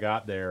 So I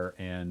got there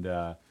and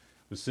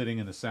was sitting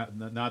in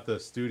not the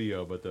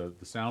studio, but the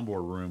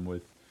soundboard room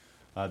with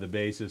the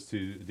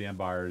bassist Dan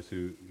Byers,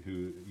 who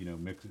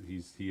mix.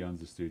 He owns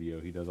the studio.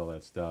 He does all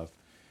that stuff,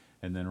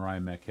 and then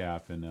Ryan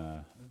Metcalf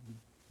and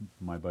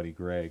my buddy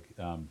Greg,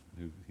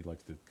 who he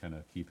likes to kind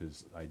of keep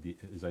his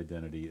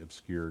identity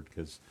obscured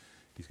because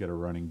he's got a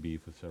running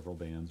beef with several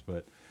bands.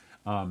 But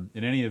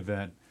in any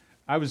event,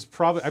 I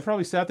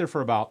probably sat there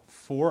for about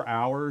 4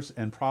 hours,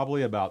 and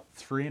probably about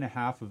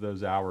 3.5 of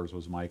those hours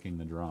was miking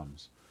the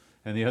drums,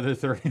 and the other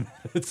 30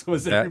 minutes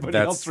was everybody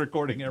else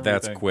recording everything.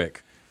 That's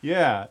quick.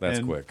 Yeah,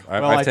 that's quick.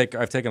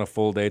 I've taken a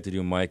full day to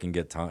do mic and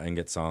get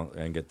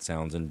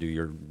sounds and do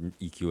your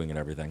EQing and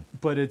everything.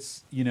 But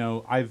it's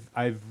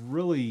I've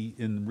really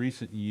in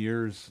recent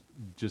years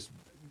just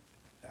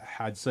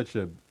had such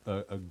a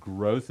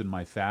growth in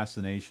my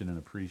fascination and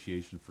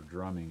appreciation for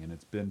drumming, and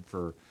it's been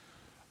for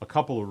a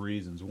couple of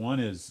reasons. One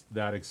is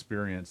that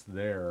experience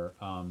there.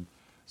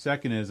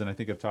 Second is, and I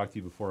think I've talked to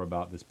you before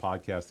about this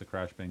podcast, the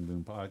Crash Bang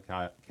Boom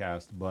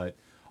podcast, but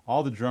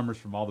all the drummers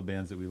from all the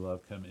bands that we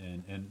love come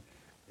in, and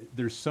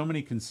there's so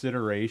many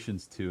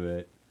considerations to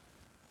it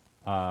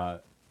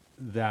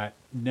that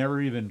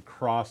never even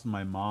crossed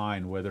my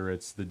mind, whether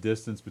it's the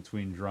distance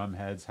between drum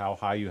heads, how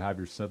high you have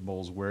your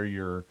cymbals, where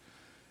your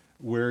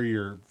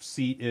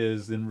seat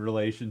is in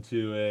relation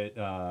to it,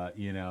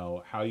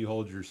 how you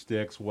hold your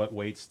sticks, what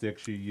weight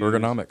sticks you use.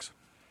 Ergonomics.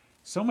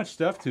 So much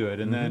stuff to it.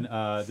 And then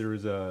there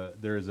is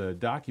a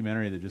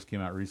documentary that just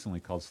came out recently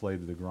called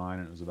Slave to the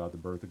Grind, and it was about the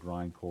birth of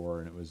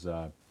grindcore, and it was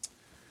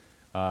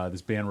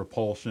this band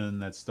Repulsion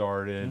that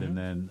started, and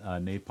then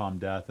Napalm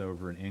Death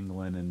over in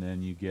England, and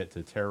then you get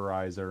to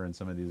Terrorizer and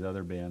some of these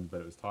other bands,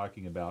 but it was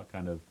talking about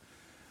kind of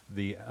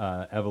the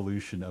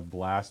evolution of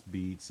blast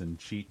beats and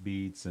cheat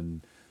beats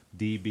and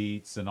D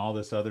beats and all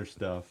this other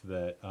stuff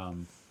that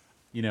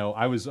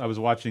I was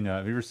watching.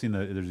 Have you ever seen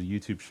there's a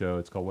YouTube show?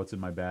 It's called What's in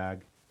My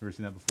Bag. You ever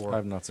seen that before?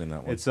 I've not seen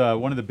that one. It's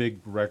one of the big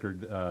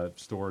record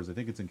stores. I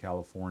think it's in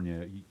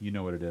California. You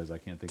know what it is. I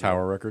can't think.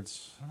 Tower of it.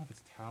 Records. I don't know if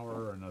it's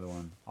Tower or another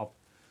one.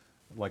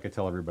 Like I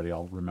tell everybody,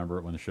 I'll remember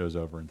it when the show's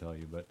over and tell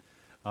you. But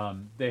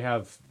they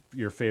have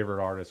your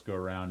favorite artists go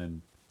around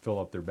and fill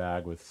up their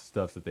bag with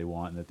stuff that they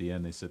want, and at the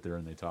end they sit there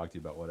and they talk to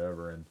you about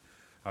whatever. And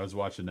I was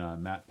watching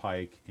Matt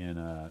Pike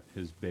and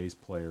his bass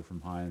player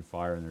from High and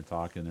Fire, and they're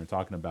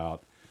talking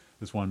about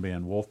this one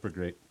band, Wolf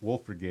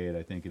Brigade,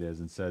 I think it is,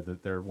 and said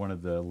that they're one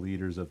of the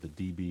leaders of the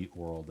D-beat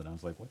world. And I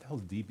was like, what the hell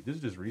is D-beat? This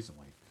is just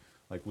recently,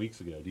 like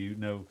weeks ago. Do you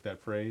know that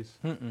phrase?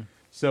 Mm-mm.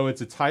 So it's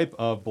a type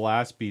of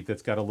blast beat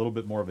that's got a little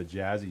bit more of a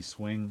jazzy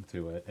swing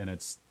to it, and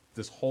it's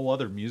this whole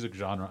other music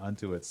genre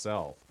unto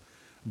itself.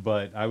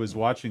 But I was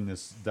watching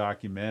this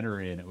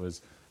documentary, and it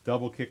was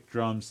double kick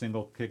drum,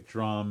 single kick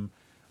drum,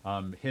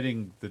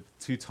 hitting the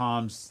two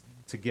toms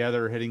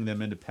together, hitting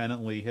them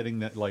independently, hitting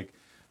that, like,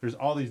 there's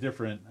all these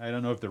different, I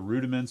don't know if they're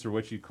rudiments or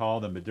what you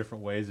call them, but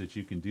different ways that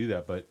you can do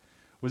that. But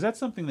Was that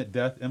something that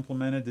Death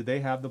implemented? Did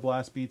they have the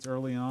blast beats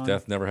early on?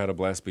 Death never had a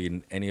blast beat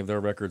in any of their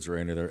records or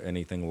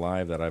anything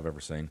live that I've ever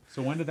seen.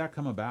 So when did that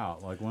come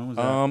about? Like when was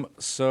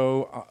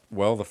that?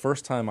 Well, the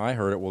first time I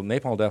heard it,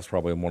 Napalm Death's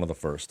probably one of the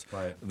first.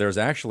 Right. There's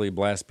actually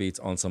blast beats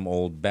on some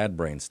old Bad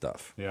Brain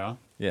stuff. Yeah.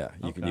 Yeah,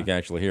 you Okay. can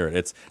actually hear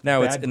it.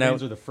 Bad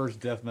Brains are the first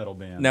death metal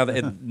band.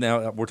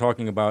 Now we're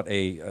talking about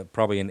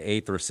probably an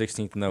 8th or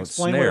 16th note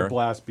Explain snare. what a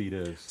blast beat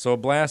is. So a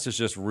blast is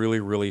just really,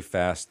 really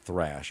fast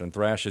thrash, and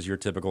thrash is your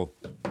typical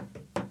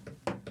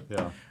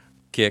Yeah.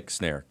 kick,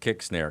 snare,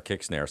 kick, snare,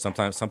 kick, snare.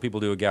 Sometimes some people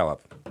do a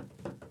gallop,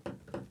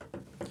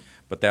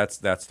 but that's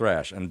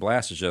thrash, and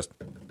blast is just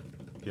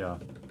Yeah.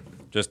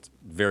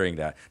 varying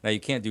that. Now you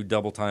can't do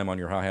double time on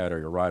your hi-hat or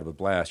your ride with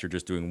blast. You're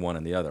just doing one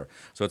and the other.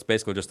 So it's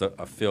basically just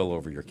a fill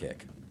over your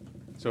kick.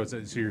 So so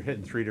you're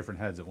hitting 3 different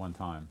heads at one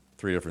time.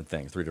 3 different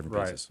things, 3 different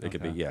Right, pieces. It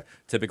could be, okay. yeah.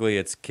 Typically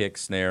it's kick,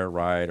 snare,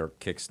 ride, or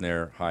kick,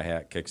 snare,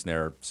 hi-hat, kick,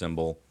 snare,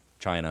 cymbal,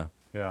 china.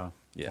 Yeah.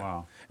 Yeah.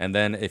 Wow. And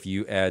then if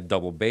you add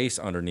double bass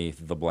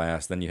underneath the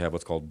blast, then you have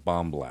what's called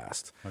bomb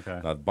blast. Okay.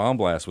 Now, bomb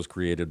blast was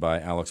created by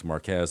Alex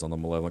Marquez on the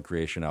Malevolent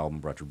Creation album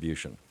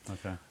Retribution.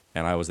 Okay.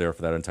 And I was there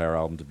for that entire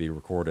album to be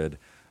recorded.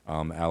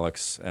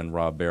 Alex and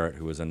Rob Barrett,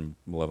 who was in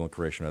Malevolent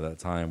Creation at that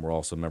time, were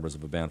also members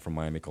of a band from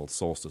Miami called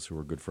Solstice, who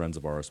were good friends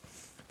of ours.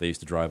 They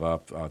used to drive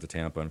up to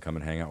Tampa and come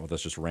and hang out with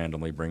us, just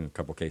randomly bring a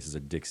couple cases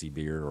of Dixie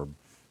beer or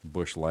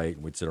Bush Light,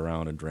 and we'd sit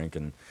around and drink.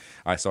 And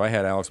so I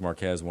had Alex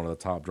Marquez, one of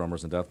the top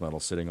drummers in death metal,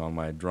 sitting on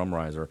my drum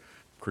riser,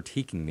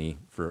 critiquing me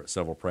for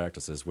several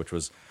practices, which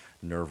was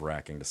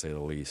nerve-wracking to say the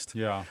least.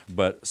 Yeah.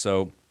 But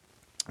so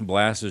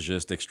blast is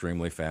just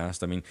extremely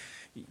fast. I mean,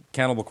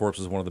 Cannibal Corpse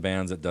is one of the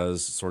bands that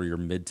does sort of your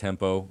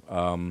mid-tempo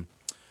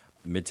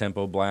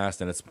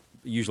blast, and it's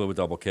usually with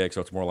double kick, so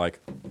it's more like,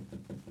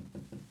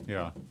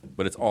 Yeah.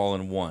 but it's all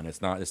in one.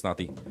 It's not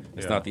the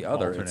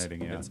other.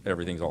 Alternating, yeah. It's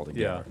everything's all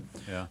together.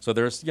 Yeah. So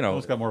there's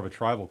It's got more of a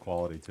tribal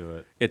quality to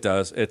it. it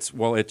does. It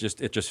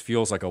just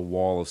feels like a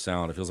wall of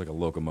sound. It feels like a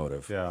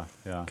locomotive. Yeah.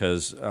 Yeah.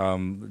 Because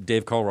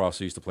Dave Culross,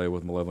 who used to play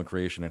with Malevolent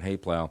Creation and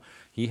Hate Plow,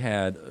 he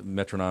had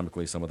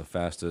metronomically some of the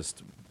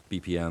fastest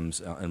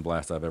BPMs in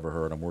blast I've ever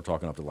heard, and we're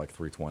talking up to like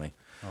 320.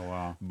 Oh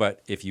wow.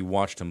 But if you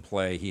watched him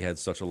play, he had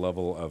such a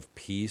level of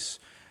peace,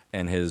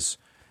 and his.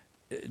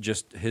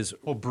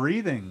 Well,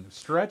 breathing,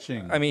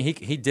 stretching. I mean,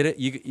 he did it.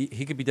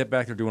 He could be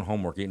back there doing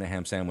homework, eating a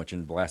ham sandwich,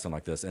 and blasting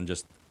like this, and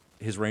just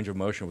his range of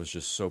motion was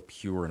just so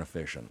pure and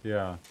efficient.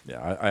 Yeah. Yeah,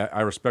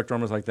 I respect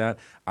drummers like that.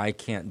 I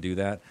can't do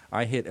that.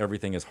 I hit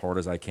everything as hard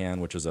as I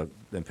can, which is an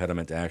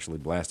impediment to actually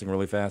blasting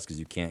really fast because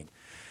you can't.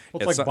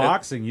 Well, it's like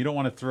boxing. You don't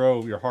want to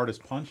throw your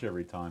hardest punch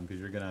every time because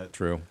you're going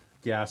to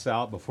gas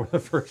out before the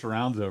first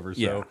round's over. So,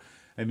 Yeah.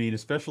 I mean,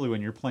 especially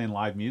when you're playing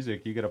live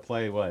music, you got to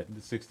play,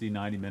 60,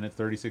 90 minutes,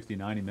 30, 60,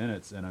 90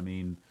 minutes. And, I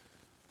mean,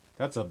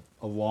 that's a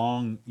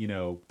long,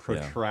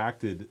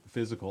 protracted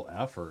physical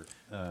effort.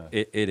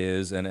 It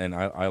is, and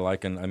I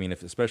liken. I mean,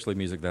 especially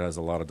music that has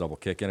a lot of double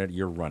kick in it,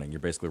 you're running. You're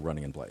basically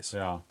running in place.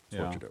 Yeah,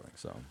 That's what you're doing.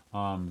 So,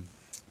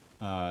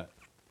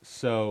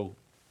 so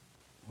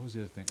what was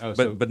the other thing?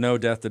 Oh, but no,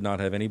 Death did not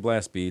have any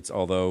blast beats.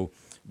 Although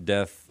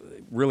Death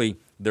really,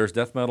 there's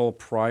death metal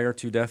prior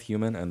to Death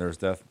Human, and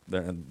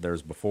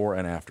there's before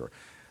and after.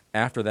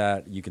 After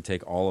that, you can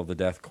take all of the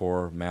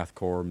deathcore,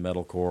 mathcore,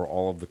 metalcore,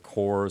 all of the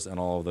cores, and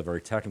all of the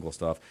very technical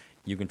stuff.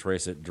 You can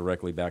trace it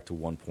directly back to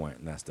one point,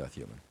 and that's Death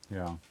Human.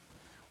 Yeah.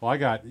 Well, I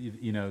got,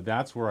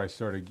 that's where I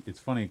started. It's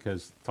funny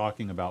because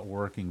talking about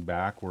working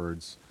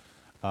backwards,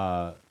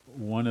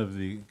 one of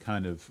the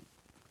kind of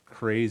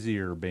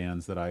crazier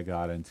bands that I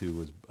got into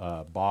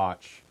was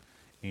Botch,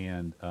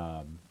 and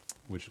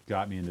which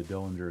got me into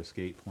Dillinger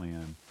Escape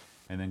Plan.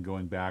 And then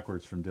going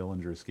backwards from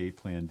Dillinger Escape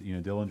Plan,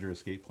 Dillinger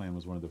Escape Plan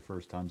was one of the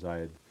first times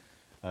I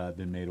had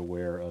been made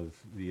aware of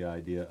the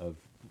idea of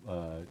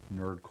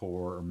nerdcore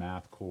or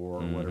mathcore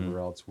or whatever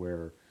else,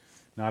 where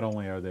not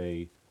only are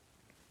they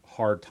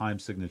hard time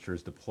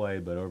signatures to play,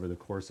 but over the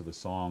course of a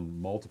song,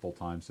 multiple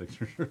time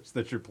signatures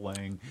that you're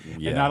playing.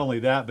 Yeah. And not only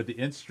that, but the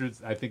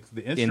instruments, I think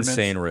the instruments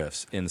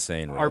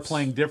Insane riffs. are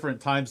playing different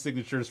time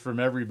signatures from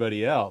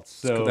everybody else.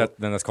 So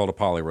then that's called a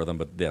polyrhythm,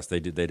 but yes, they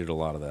did a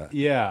lot of that.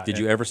 Yeah. Did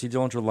you ever see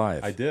Dillinger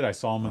live? I did. I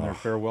saw them in their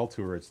farewell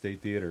tour at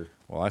State Theater.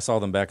 Well, I saw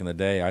them back in the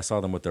day. I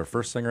saw them with their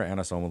first singer, and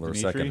I saw them with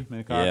their Dimitri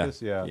second.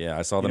 Mikakis? Yeah.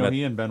 I saw them.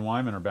 He and Ben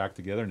Wyman are back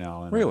together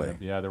now. And, Really?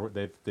 Yeah.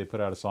 They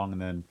put out a song,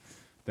 and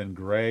then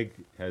Greg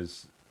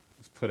has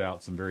put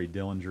out some very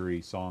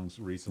Dillinger-y songs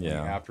recently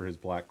after his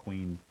Black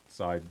Queen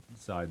side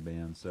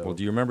band. So, well,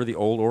 do you remember the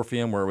old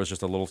Orpheum where it was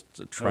just a little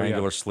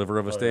triangular sliver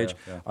of a stage?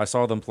 Yeah. I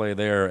saw them play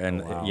there,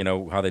 and you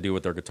know how they do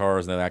with their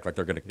guitars, and they act like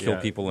they're going to kill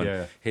people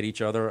and hit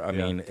each other. I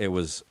mean, it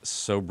was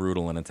so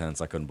brutal and intense.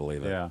 I couldn't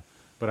believe it. Yeah,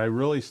 but I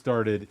really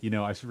started,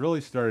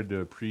 to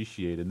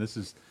appreciate, and this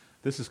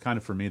is kind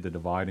of for me the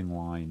dividing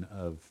line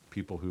of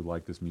people who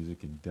like this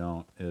music and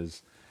don't,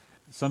 is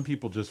some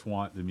people just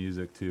want the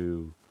music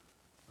to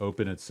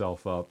open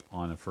itself up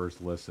on a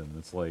first listen.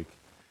 It's like,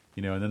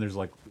 And then there's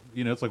like,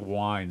 it's like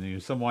wine.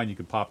 Some wine you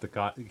can pop the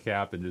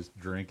cap and just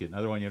drink it.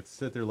 Another one you have to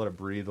sit there, let it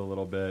breathe a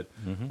little bit,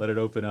 let it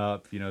open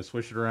up,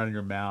 swish it around in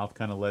your mouth,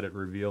 kind of let it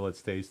reveal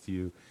its taste to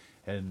you.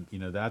 And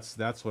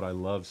that's what I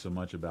love so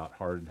much about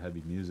hard and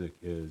heavy music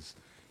is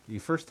the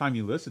first time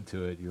you listen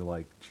to it, you're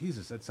like,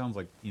 Jesus, that sounds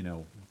like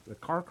a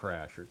car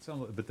crash, or it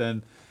sounds. But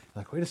then,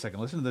 like, wait a second,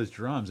 listen to those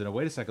drums, and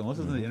wait a second,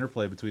 listen to the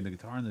interplay between the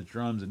guitar and the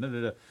drums, and da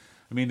da da.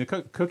 I mean, the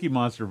Cookie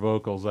Monster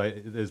vocals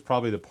is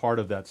probably the part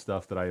of that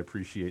stuff that I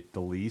appreciate the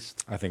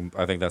least. I think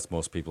that's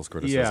most people's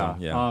criticism.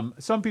 Yeah.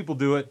 Some people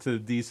do it to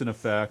decent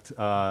effect.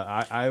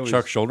 I always,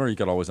 Chuck Schuldiner, you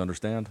could always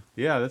understand.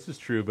 Yeah, this is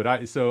true. But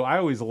I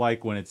always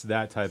like when it's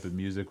that type of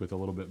music with a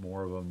little bit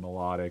more of a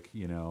melodic,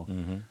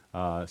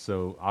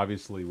 So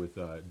obviously with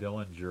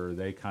Dillinger,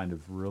 they kind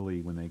of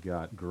really, when they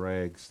got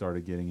Greg,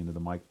 started getting into the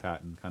Mike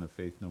Patton kind of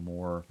Faith No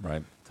More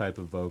type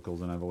of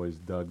vocals, and I've always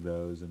dug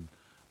those. And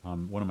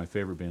one of my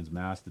favorite bands,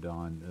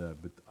 Mastodon,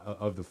 but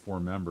of the 4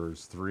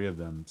 members, 3 of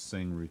them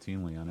sing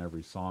routinely on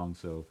every song.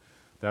 So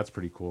that's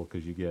pretty cool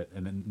because you get,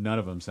 and then none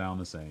of them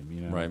sound the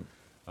same. Right.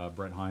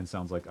 Brent Hinds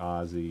sounds like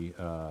Ozzy.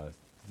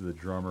 The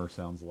drummer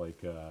sounds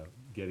like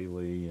Geddy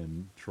Lee,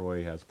 and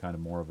Troy has kind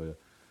of more of a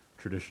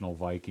traditional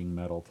Viking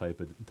metal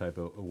type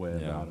of way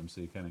about him.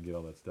 So you kind of get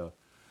all that stuff.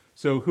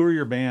 So who are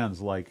your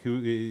bands? Like,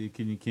 who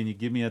can you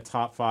give me a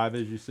top 5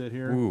 as you sit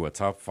here? Ooh, a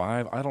top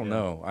 5? I don't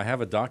know. I have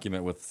a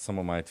document with some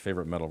of my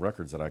favorite metal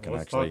records that I can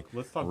let's talk.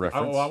 reference.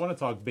 I want to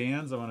talk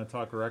bands. I want to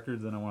talk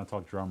records, and I want to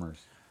talk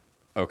drummers.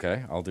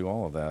 Okay, I'll do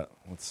all of that.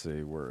 Let's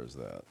see, where is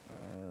that?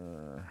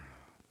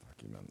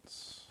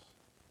 Documents.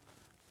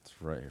 It's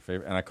right here.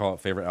 Favorite, and I call it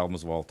favorite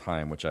albums of all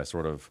time, which I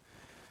sort of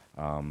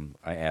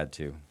I add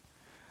to.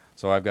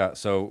 So I've got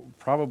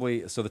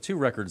the 2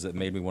 records that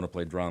made me want to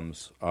play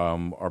drums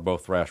are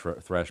both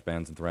thrash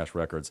bands and thrash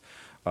records.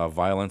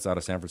 Violence out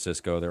of San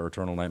Francisco, their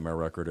Eternal Nightmare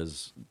record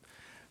is.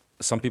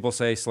 Some people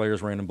say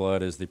Slayer's Rain and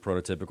Blood is the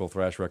prototypical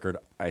thrash record.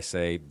 I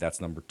say that's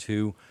number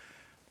 2.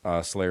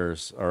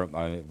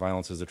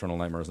 Violence's Eternal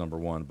Nightmare is number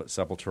 1, but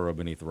Sepultura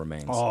Beneath the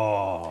Remains.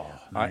 Oh,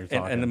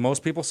 and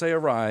most people say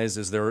Arise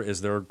is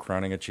their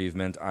crowning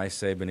achievement. I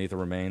say Beneath the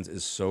Remains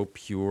is so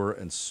pure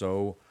and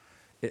so.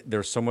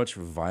 There's so much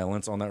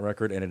violence on that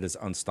record, and it is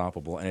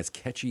unstoppable, and it's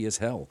catchy as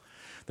hell.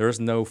 There is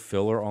no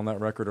filler on that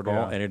record at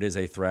all, and it is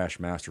a thrash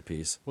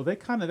masterpiece. Well, they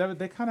kind of had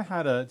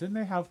didn't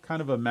they have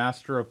kind of a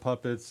Master of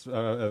Puppets,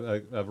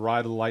 a Ride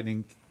of the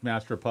Lightning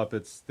Master of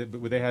Puppets?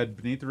 They had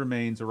Beneath the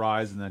Remains,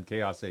 Arise, and then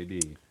Chaos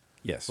AD.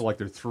 Yes. So like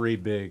they're 3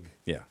 big,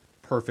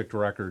 perfect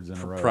records in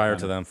a row. Prior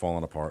to them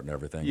falling apart and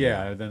everything.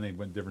 Yeah, then they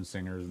went different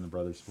singers, and the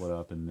brothers split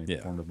up, and they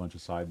formed a bunch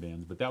of side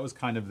bands. But that was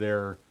kind of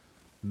their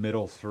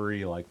middle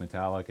 3, like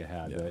Metallica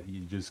had, that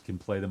you just can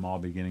play them all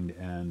beginning to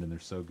end, and they're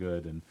so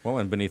good.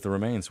 And Beneath the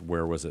Remains,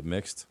 where was it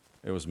mixed?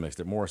 It was mixed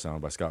at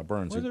Morrisound by Scott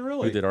Burns, was it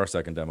really? who did our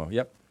second demo.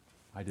 Yep.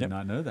 I did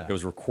not know that. It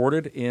was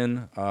recorded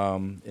in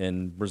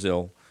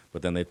Brazil,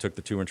 but then they took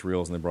the 2-inch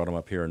reels and they brought them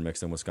up here and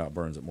mixed them with Scott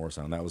Burns at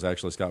Morrisound. That was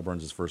actually Scott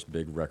Burns' first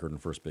big record and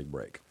first big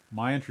break.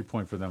 My entry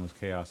point for them was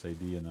Chaos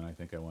AD, and then I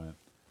think I went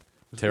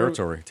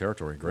Territory,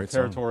 great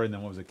song. Territory, and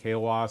then what was it,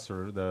 Chaos,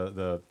 or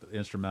the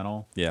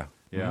instrumental? Yeah.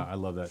 Yeah, I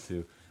love that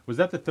too. Was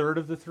that the third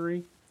of the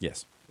 3?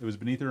 Yes. It was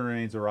Beneath the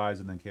Remains, Arise,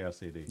 and then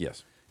Chaos AD.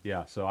 Yes.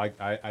 Yeah, so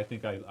I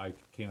think I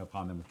came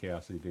upon them with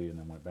Chaos AD and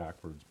then went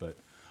backwards. But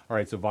all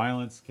right, so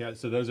Violence.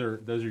 So those are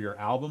your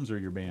albums or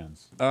your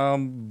bands?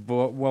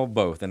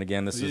 Both. And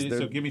again,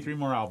 So give me 3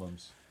 more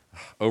albums.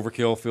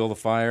 Overkill, Feel the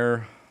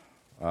Fire.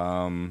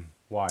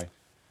 Why?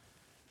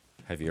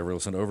 Have you ever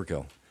listened to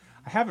Overkill?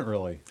 I haven't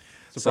really.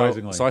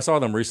 Surprisingly. So I saw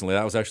them recently.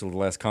 That was actually the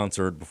last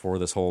concert before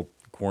this whole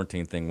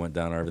quarantine thing went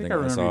down and everything. I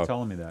think I remember you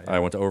telling me that. Yeah. I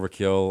went to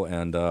Overkill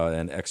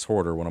and Ex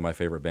Hoarder, one of my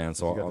favorite bands.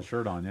 So you got the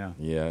shirt on, yeah.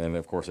 Yeah, and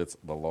of course it's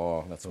The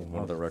Law. That's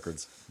one of their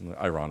records.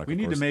 Ironic. We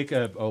need to make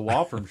a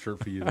law firm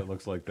shirt for you that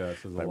looks like that.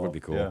 That would be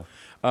cool.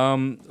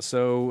 Yeah.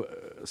 So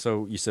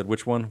you said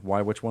which one?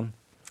 Why which one?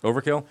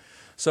 Overkill.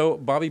 So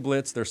Bobby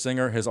Blitz, their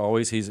singer,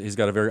 he's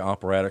got a very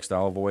operatic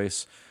style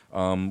voice,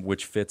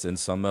 which fits in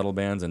some metal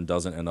bands and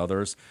doesn't in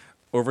others.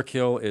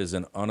 Overkill is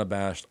an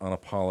unabashed,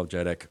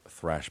 unapologetic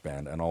thrash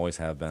band, and always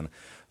have been.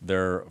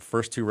 Their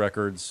first 2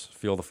 records,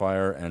 Feel the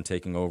Fire and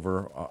Taking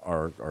Over,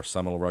 are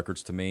seminal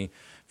records to me.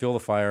 Feel the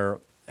Fire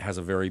has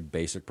a very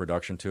basic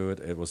production to it.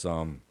 It was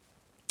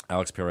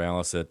Alex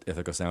Perales at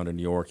Ithaca Sound in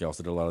New York. He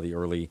also did a lot of the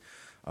early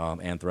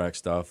Anthrax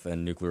stuff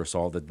and Nuclear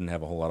Assault that didn't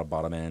have a whole lot of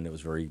bottom end. It was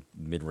very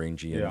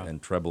mid-rangey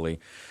and trebly.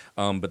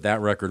 But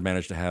that record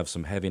managed to have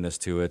some heaviness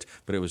to it,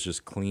 but it was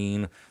just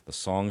clean. The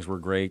songs were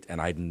great,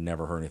 and I'd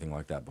never heard anything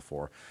like that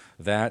before.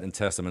 That and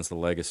Testaments to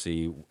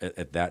Legacy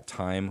at that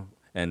time,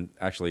 and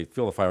actually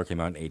Feel the Fire came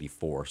out in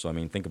 1984. So, I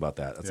mean, think about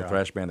that. That's a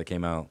thrash band that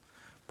came out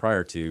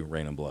prior to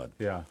Rain and Blood.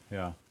 Yeah,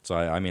 yeah. So,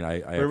 I mean, I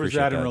Where was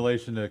appreciate that in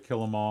relation to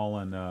Kill 'Em All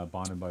and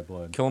Bonded by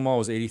Blood? Kill 'Em All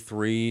was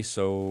 1983,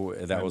 so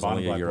that was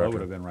only a year after. after.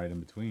 Would have been right in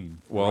between.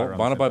 Well, right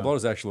Bonded by Blood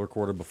was actually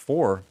recorded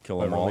before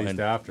Kill 'Em All released and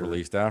after.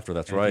 released after.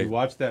 That's and right. If you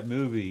watch that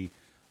movie,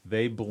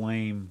 they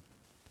blame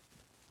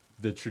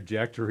the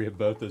trajectory of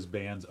both those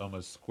bands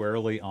almost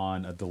squarely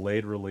on a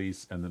delayed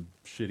release and the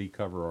shitty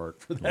cover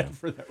art for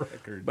that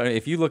record. But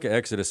if you look at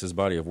Exodus's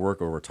body of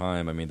work over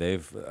time,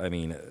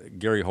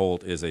 Gary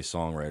Holt is a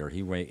songwriter.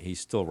 He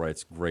still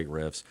writes great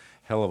riffs,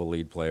 hell of a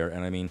lead player,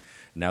 and I mean,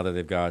 now that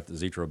they've got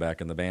Zetro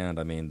back in the band,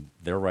 I mean,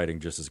 they're writing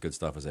just as good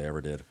stuff as they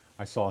ever did.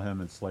 I saw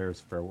him at Slayer's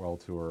farewell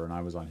tour, and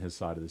I was on his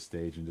side of the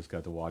stage and just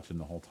got to watch him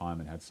the whole time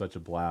and had such a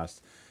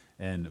blast.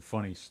 And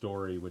funny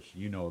story, which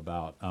you know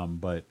about,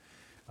 but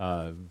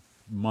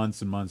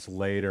months and months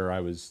later,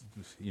 I was,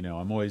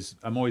 I'm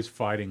always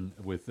fighting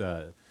with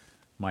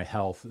my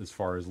health as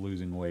far as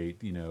losing weight,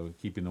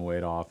 keeping the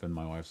weight off. And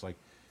my wife's like,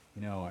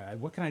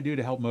 what can I do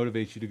to help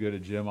motivate you to go to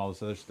gym, all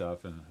this other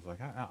stuff? And I was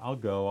like, I'll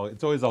go.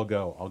 It's always I'll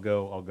go. I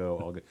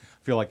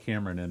feel like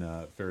Cameron in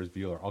Ferris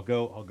Bueller.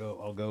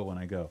 I'll go when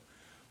I go.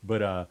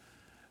 But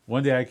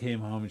one day I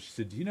came home and she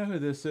said, "Do you know who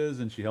this is?"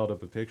 And she held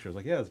up a picture. I was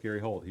like, "Yeah, it's Gary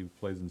Holt. He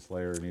plays in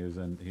Slayer and he was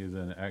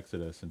in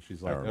Exodus." And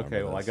she's like,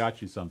 "Okay, well, I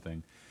got you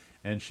something."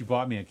 And she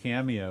bought me a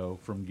cameo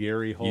from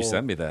Gary Holt. You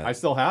sent me that. I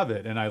still have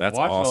it, and I watch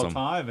awesome. it all the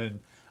time. And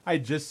I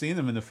had just seen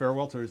them in the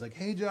farewell tour. He's like,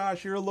 "Hey,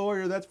 Josh, you're a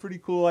lawyer. That's pretty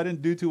cool. I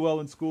didn't do too well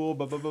in school,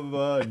 blah blah blah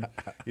blah." And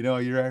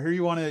I hear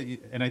you want to.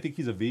 And I think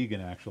he's a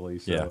vegan actually,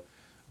 so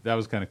that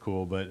was kind of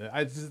cool. But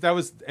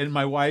and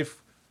my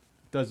wife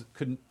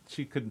couldn't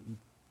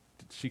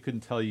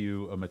tell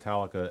you a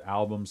Metallica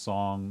album,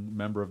 song,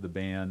 member of the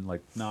band,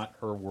 like not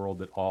her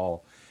world at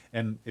all.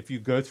 And if you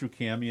go through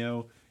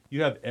Cameo,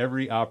 you have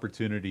every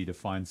opportunity to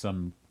find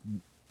some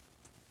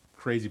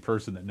crazy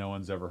person that no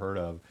one's ever heard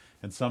of.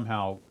 And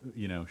somehow,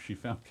 she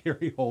found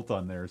Gary Holt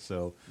on there.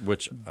 So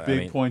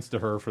big points to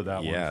her for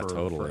that one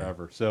for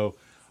forever. So,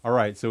 all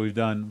right. So we've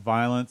done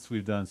Violence.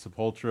 We've done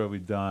Sepultura.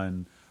 We've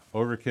done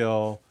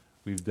Overkill.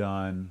 We've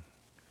done,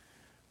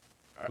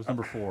 what's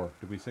number 4?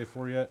 Did we say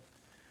 4 yet?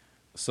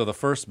 So the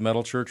first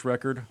Metal Church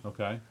record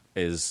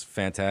is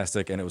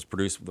fantastic, and it was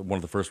produced, one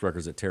of the first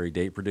records that Terry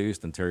Date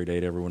produced, and Terry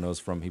Date, everyone knows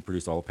from, he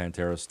produced all of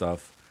Pantera's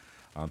stuff.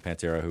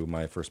 Pantera, who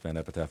my first band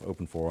Epitaph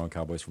opened for on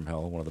Cowboys from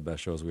Hell, one of the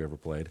best shows we ever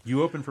played.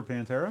 You opened for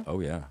Pantera? Oh,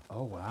 yeah.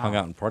 Oh, wow. Hung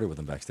out and partied with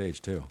them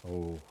backstage, too.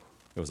 Oh.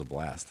 It was a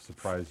blast.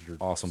 Surprised you're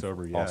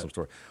sober yet. Awesome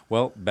story.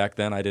 Well, back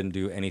then I didn't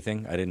do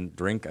anything. I didn't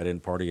drink. I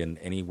didn't party in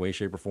any way,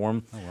 shape, or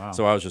form. Oh, wow.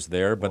 So I was just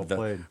there. But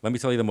let me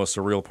tell you the most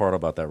surreal part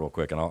about that real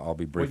quick, and I'll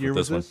be brief with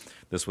this one. This?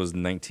 This was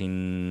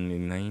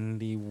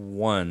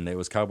 1991. It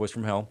was Cowboys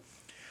from Hell.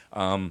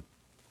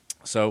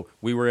 So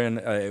we were in,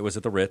 it was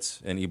at the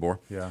Ritz in Ybor.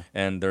 Yeah.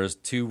 And there's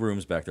 2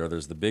 rooms back there.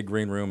 There's the big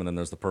green room, and then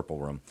there's the purple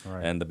room.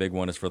 Right. And the big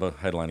one is for the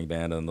headlining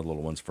band, and the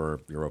little one's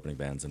for your opening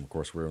bands. And, of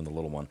course, we were in the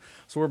little one.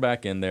 So we're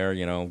back in there,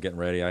 getting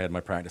ready. I had my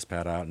practice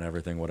pad out and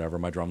everything, whatever.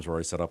 My drums were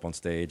already set up on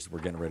stage. We're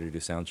getting ready to do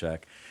sound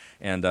check.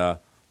 And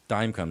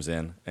Dime comes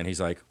in, and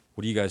he's like,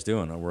 "What are you guys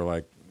doing?" And we're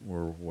like,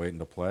 "We're waiting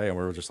to play." And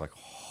we were just like,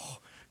 oh.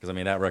 Because,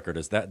 that record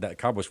is, that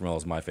Cowboys from Hell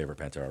is my favorite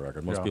Pantera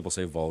record. Most people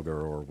say Vulgar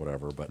or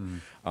whatever, but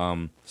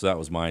so that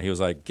was mine. He was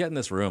like, "Get in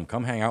this room,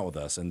 come hang out with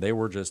us." And they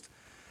were just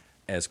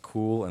as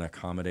cool and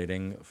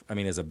accommodating.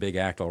 As a big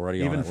act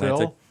already on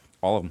Atlantic. Phil?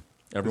 All of them.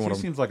 Everyone. He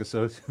seems like a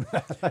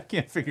sociopath. I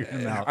can't figure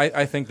him out.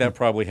 I think that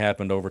probably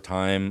happened over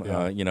time.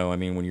 Yeah.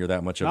 When you're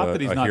that much not of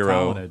that he's a not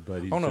hero. Talented,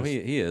 but he's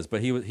he is.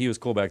 But he was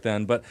cool back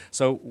then. But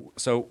so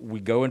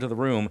we go into the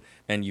room,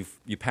 and you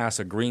pass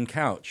a green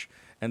couch.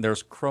 And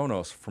there's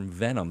Kronos from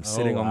Venom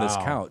sitting on this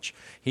couch.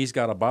 He's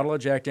got a bottle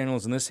of Jack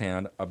Daniels in this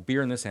hand, a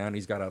beer in this hand.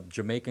 He's got a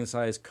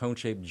Jamaican-sized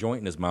cone-shaped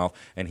joint in his mouth,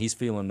 and he's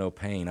feeling no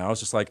pain. I was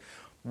just like,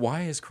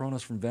 why is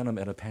Kronos from Venom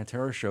at a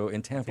Pantera show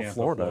in Tampa,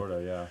 Florida?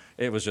 Yeah.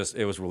 It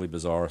was really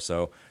bizarre.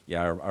 So,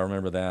 yeah, I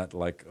remember that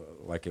like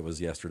it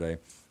was yesterday.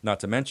 Not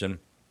to mention,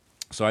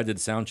 so I did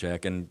sound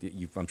check, and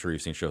I'm sure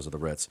you've seen shows of the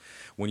Ritz.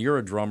 When you're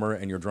a drummer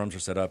and your drums are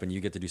set up and you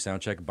get to do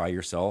sound check by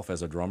yourself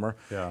as a drummer,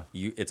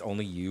 it's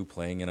only you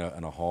playing in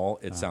a hall.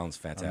 It sounds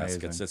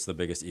fantastic. It's the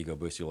biggest ego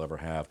boost you'll ever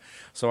have.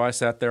 So I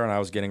sat there and I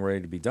was getting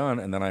ready to be done,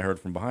 and then I heard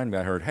from behind me,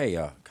 "Hey,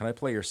 can I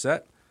play your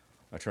set?"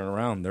 I turn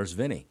around, there's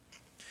Vinny.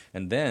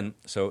 And then,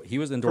 so he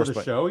was endorsed for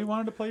the show. He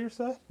wanted to play your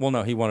set. Well,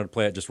 no, he wanted to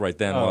play it just right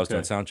then while I was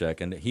doing sound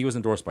check, and he was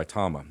endorsed by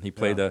Tama. He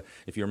played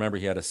if you remember,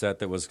 he had a set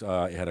that was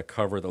it had a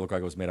cover that looked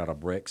like it was made out of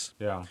bricks.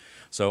 Yeah.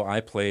 So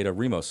I played a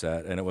Remo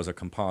set, and it was a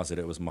composite.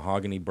 It was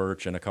mahogany,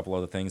 birch, and a couple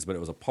other things, but it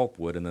was a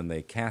pulpwood, and then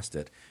they cast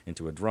it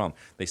into a drum.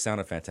 They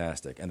sounded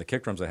fantastic, and the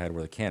kick drums I had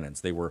were the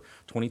Cannons. They were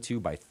 22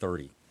 by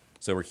 30,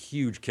 so they were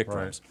huge kick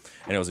drums,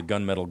 and it was a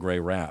gunmetal gray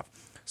wrap.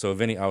 So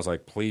Vinny, I was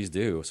like, "Please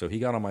do." So he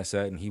got on my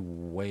set and he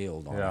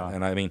wailed on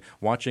it. And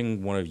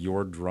watching one of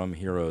your drum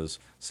heroes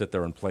sit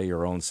there and play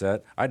your own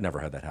set, I'd never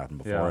had that happen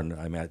before, and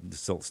I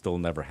still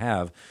never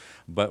have.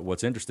 But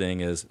what's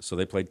interesting is, so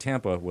they played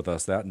Tampa with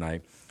us that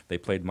night. They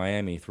played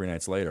Miami 3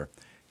 nights later.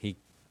 I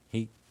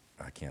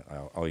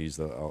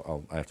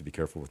have to be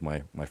careful with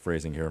my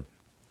phrasing here.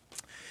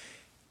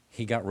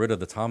 He got rid of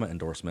the Tama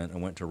endorsement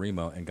and went to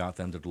Remo and got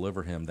them to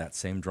deliver him that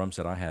same drum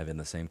set I have in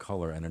the same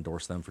color and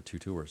endorse them for 2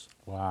 tours.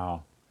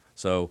 Wow.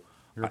 So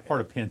You're a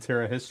part of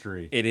Pantera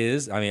history. It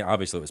is. I mean,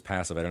 obviously it was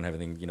passive. I don't have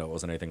anything. It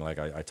wasn't anything like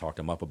I talked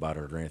him up about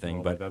it or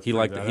anything. Well, but he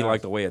liked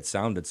the way it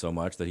sounded so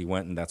much that he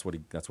went and that's what he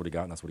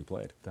got and that's what he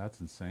played. That's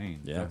insane.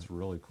 Yeah, that's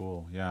really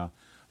cool. Yeah,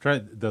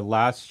 tried the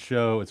last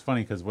show. It's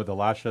funny because the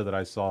last show that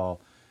I saw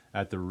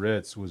at the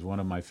Ritz was one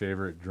of my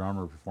favorite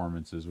drummer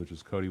performances, which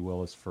is Cody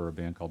Willis for a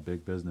band called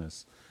Big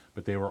Business.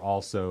 But they were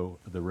also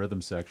the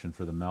rhythm section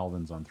for the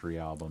Melvins on 3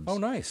 albums. Oh,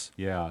 nice.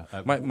 Yeah.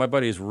 My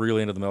buddy is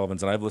really into the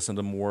Melvins, and I've listened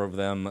to more of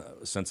them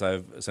since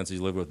he's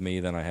lived with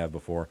me than I have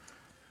before.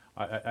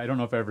 I don't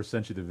know if I ever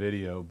sent you the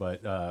video,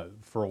 but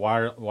for a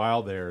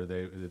while there,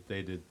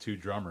 they did 2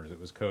 drummers. It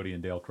was Cody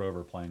and Dale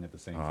Crover playing at the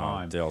same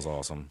time. Dale's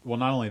awesome. Well,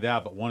 not only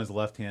that, but one is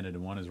left-handed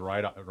and one is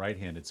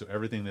right-handed. So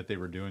everything that they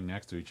were doing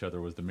next to each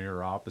other was the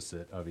mirror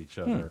opposite of each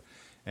other.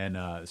 And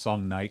the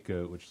song Night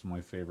Goat, which is my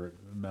favorite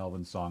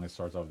Melvin song, it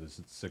starts off with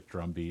this sick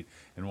drum beat.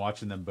 And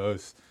watching them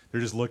both,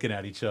 they're just looking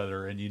at each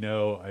other. And,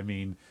 I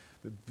mean,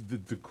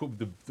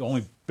 the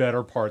only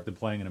better part than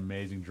playing an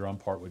amazing drum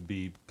part would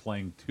be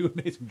playing 2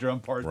 amazing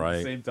drum parts at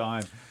the same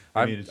time.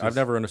 I've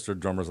never understood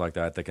drummers like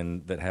that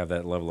that have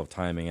that level of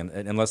timing. And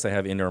unless they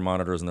have in-ear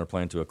monitors and they're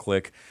playing to a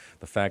click,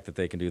 the fact that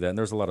they can do that, and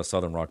there's a lot of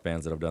Southern rock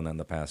bands that have done that in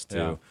the past, too.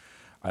 Yeah.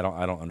 I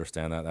don't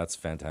understand that. That's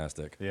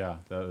fantastic. Yeah,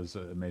 that was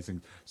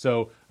amazing.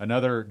 So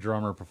another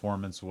drummer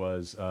performance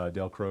was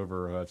Dale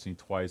Crover, who I've seen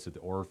twice at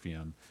the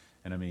Orpheum.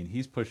 And, I mean,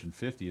 he's pushing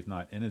 50, if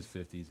not in his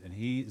 50s. And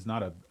he is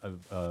not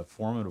a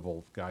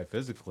formidable guy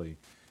physically.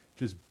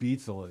 Just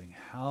beats the living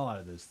hell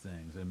out of those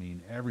things. I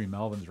mean, every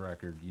Melvins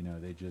record,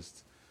 they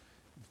just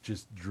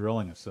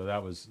drilling us. So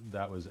that was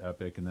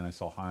epic. And then I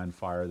saw High on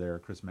Fire there,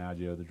 Chris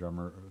Maggio, the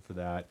drummer for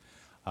that.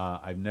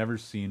 I've never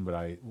seen, but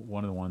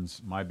one of the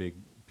ones, my big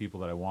people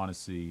that I want to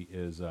see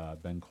is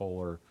Ben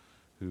Kohler,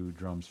 who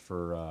drums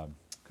for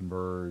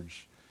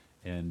Converge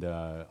and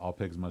All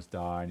Pigs Must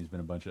Die, and he's been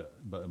a bunch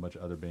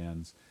of other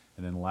bands.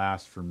 And then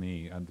last for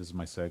me, this is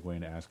my segue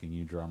into asking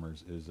you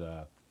drummers, is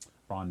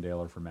Ron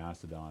Daler from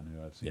Mastodon,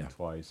 who I've seen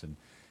twice, and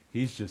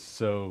he's just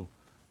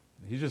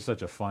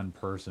such a fun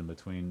person.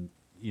 Between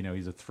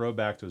he's a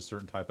throwback to a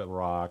certain type of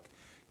rock.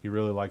 He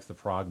really likes the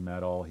prog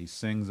metal. He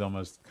sings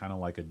almost kind of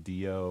like a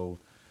Dio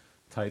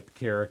type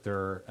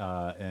character,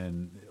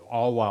 and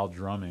all while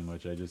drumming,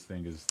 which I just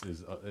think is.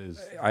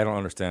 I don't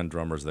understand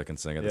drummers that can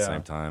sing at the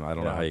same time. I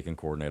don't know how you can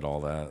coordinate all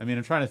that. I mean,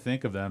 I'm trying to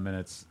think of them, and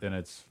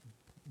it's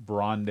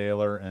Bron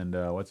Daler and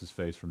what's his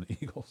face from the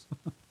Eagles.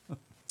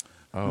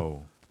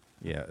 Oh,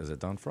 yeah. Is it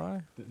Don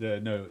Fry?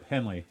 No,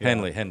 Henley. Yeah.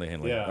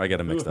 Henley. Yeah. I get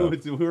them mixed up.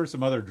 Who are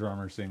some other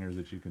drummer singers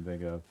that you can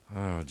think of?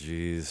 Oh,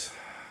 geez.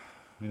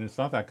 I mean, it's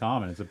not that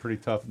common. It's a pretty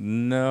tough.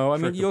 No, I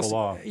mean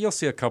you'll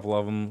see a couple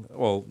of them.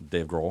 Well,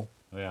 Dave Grohl.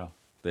 Yeah.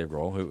 Dave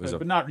Grohl, who was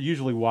but not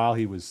usually while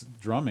he was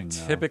drumming.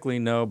 Though. Typically,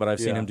 no, but I've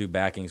seen him do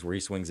backings where he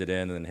swings it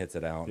in and then hits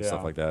it out and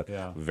stuff like that.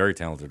 Yeah. Very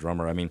talented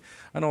drummer. I mean,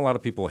 I know a lot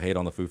of people hate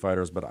on the Foo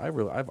Fighters, but I've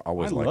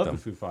always liked them. I love the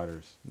Foo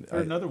Fighters.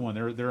 They're another one.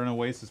 They're an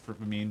oasis for.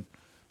 I mean,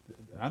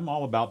 I'm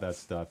all about that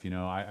stuff.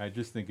 I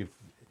just think if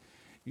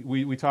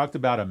we talked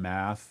about a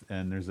math,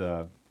 and there's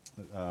a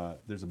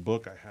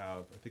book I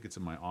have. I think it's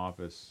in my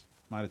office.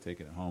 Might have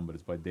taken it home, but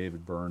it's by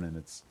David Byrne, and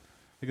I think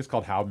it's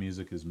called How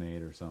Music Is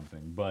Made or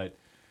something. But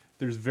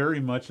there's very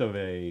much of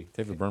a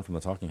David Byrne from the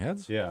Talking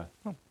Heads. Yeah,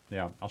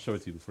 yeah. I'll show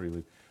it to you before you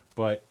leave.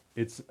 But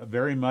it's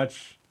very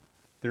much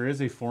there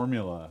is a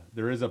formula.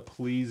 There is a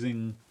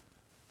pleasing,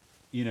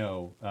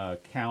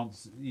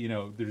 counts.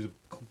 There's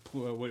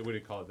what do you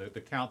call it?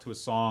 The count to a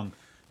song.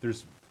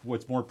 There's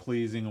what's more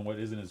pleasing and what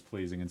isn't as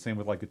pleasing, and same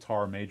with like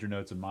guitar, major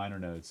notes and minor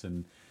notes,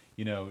 and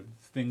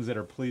things that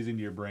are pleasing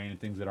to your brain and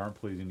things that aren't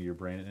pleasing to your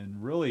brain,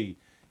 and really.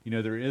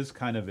 There is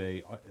kind of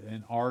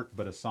an art,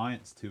 but a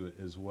science to it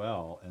as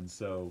well. And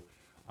so,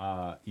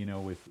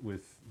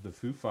 with the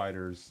Foo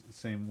Fighters,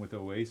 same with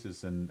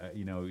Oasis, and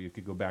you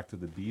could go back to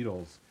the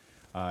Beatles.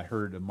 I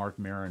heard Mark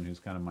Maron, who's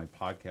kind of my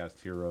podcast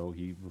hero.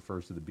 He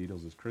refers to the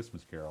Beatles as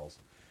Christmas carols,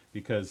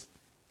 because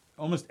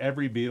almost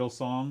every Beatles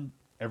song,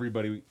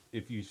 everybody,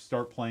 if you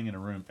start playing in a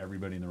room,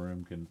 everybody in the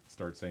room can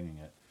start singing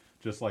it,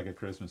 just like a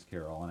Christmas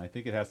carol. And I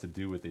think it has to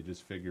do with they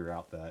just figure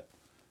out that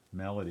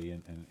melody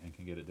and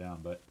can get it down.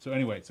 But so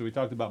anyway, so we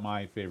talked about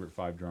my favorite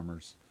 5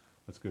 drummers.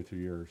 Let's go through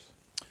yours.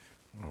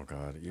 Oh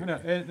God,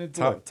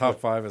 top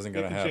 5 isn't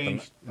going to happen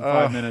in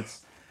 5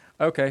 minutes.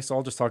 Okay, so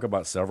I'll just talk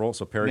about several.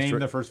 So Name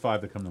the first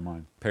 5 that come to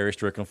mind. Perry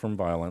Strickland from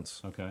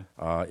Violence. Okay.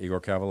 Igor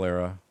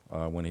Cavalera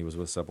when he was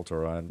with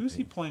Sepultura. Who's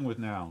he playing with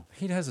now?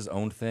 He has his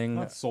own thing.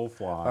 Not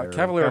Soulfly.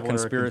 Cavalera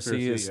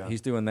Conspiracy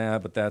he's doing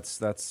that, but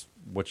that's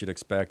what you'd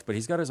expect. But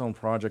he's got his own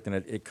project, and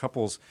it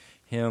couples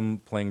him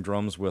playing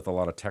drums with a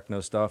lot of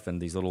techno stuff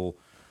and these little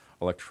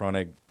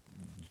electronic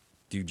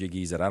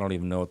do-jiggies that I don't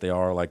even know what they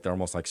are. Like they're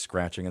almost like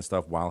scratching and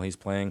stuff while he's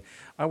playing.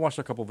 I watched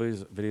a couple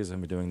videos of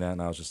him doing that,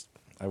 and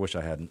I wish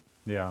I hadn't.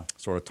 Yeah.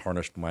 Sort of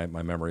tarnished my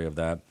memory of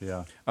that.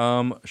 Yeah.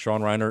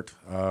 Sean Reinert.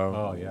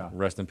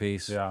 Rest in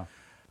peace. Yeah.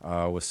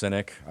 With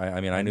Cynic.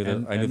 I knew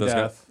those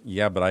Death. guys.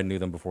 Yeah, but I knew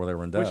them before they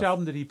were in Death. Which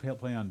album did he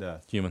play on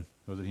Death? Human.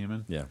 Was it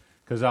Human? Yeah.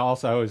 Because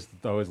I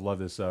always love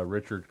this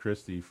Richard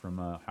Christie from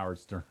Howard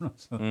Stern.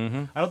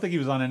 Mm-hmm. I don't think he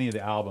was on any of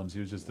the albums.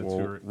 He was just the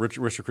tour.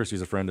 Richard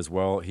Christie's a friend as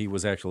well. He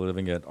was actually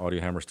living at Audio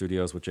Hammer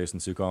Studios with Jason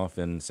Sukoff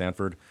in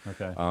Sanford.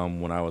 Okay.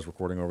 When I was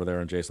recording over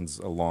there, and Jason's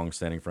a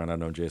long-standing friend. I've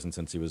known Jason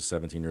since he was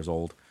 17 years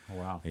old. Oh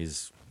wow.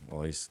 He's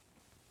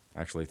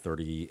actually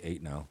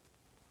 38 now.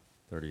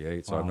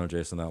 38. So Wow. I've known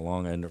Jason that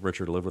long, and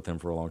Richard lived with him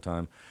for a long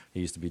time. He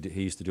used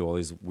to do all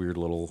these weird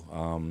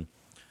little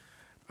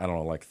I don't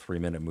know, like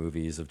 3-minute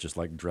movies of just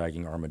like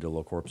dragging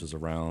armadillo corpses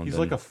around. He's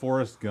like a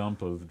Forrest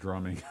Gump of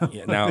drumming.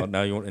 Yeah,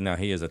 now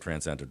he is a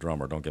transcendent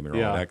drummer. Don't get me wrong.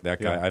 Yeah,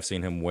 That guy, yeah. I've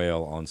seen him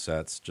wail on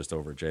sets just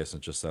over at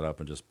Jason's, just set up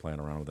and just playing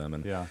around with them.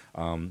 And Yeah.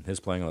 his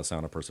playing on the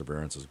Sound of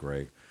Perseverance is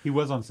great. He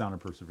was on Sound of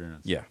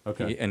Perseverance. Yeah.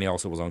 Okay. And he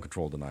also was on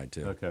Control Denied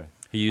too. Okay.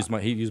 He used my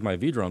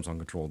V drums on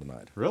Control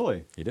Denied.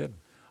 Really? He did.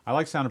 I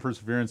like Sound of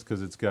Perseverance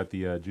because it's got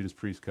the Judas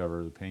Priest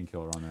cover, the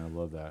Painkiller on there. I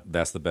love that.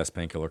 That's the best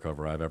Painkiller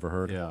cover I've ever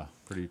heard. Yeah,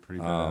 pretty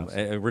badass.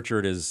 And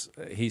Richard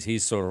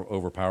he's sort of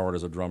overpowered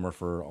as a drummer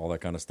for all that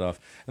kind of stuff,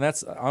 and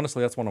that's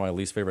honestly one of my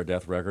least favorite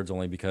Death records,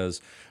 only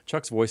because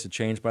Chuck's voice had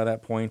changed by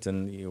that point,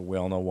 and we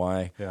all know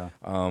why. Yeah.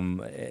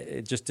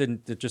 It just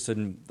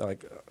didn't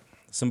like.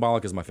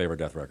 Symbolic is my favorite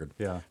Death record.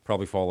 Yeah.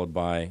 Probably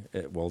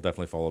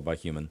definitely followed by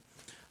Human.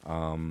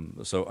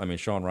 So I mean,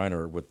 Sean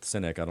Reiner with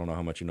Cynic. I don't know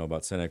how much you know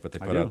about Cynic, but they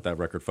put out that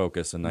record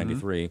Focus in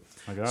 '93.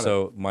 I got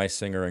So my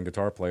singer and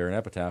guitar player in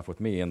Epitaph with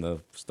me, and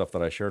the stuff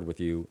that I shared with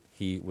you,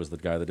 he was the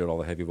guy that did all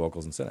the heavy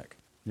vocals in Cynic.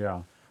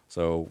 Yeah.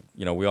 So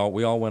we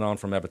all went on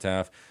from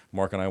Epitaph.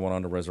 Mark and I went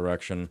on to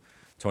Resurrection.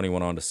 Tony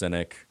went on to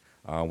Cynic.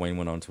 Wayne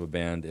went on to a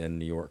band in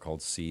New York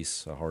called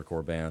Cease, a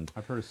hardcore band.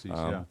 I've heard of Cease,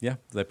 Yeah,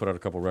 they put out a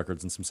couple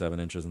records and some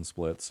 7-inches and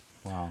splits.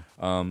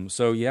 Wow.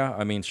 So yeah,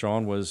 I mean,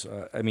 Sean was.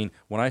 When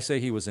I say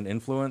he was an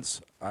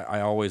influence, I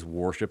always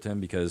worshipped him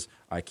because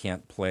I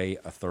can't play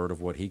a third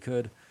of what he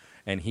could,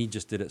 and he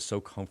just did it so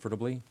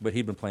comfortably. But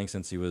he'd been playing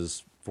since he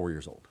was 4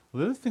 years old.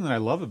 Well, the other thing that I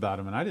love about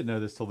him, and I didn't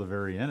know this till the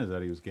very end, is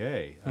that he was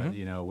gay.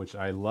 Which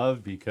I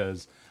love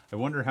because I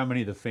wonder how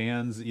many of the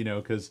fans,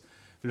 because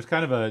there's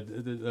kind of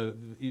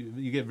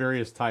you get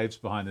various types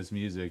behind this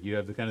music. You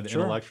have the kind of the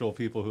intellectual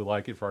people who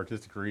like it for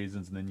artistic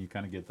reasons, and then you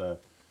kind of get the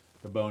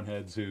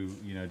boneheads who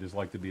just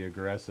like to be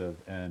aggressive.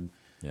 And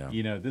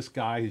this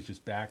guy who's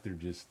just back there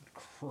just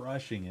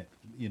crushing it.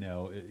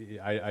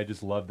 I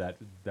just love that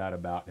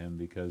about him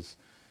because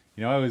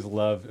I always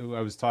love. I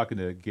was talking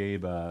to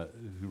Gabe,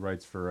 who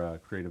writes for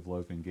Creative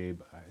Loafing,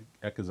 Gabe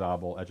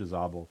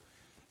Echezabel.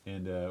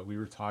 And we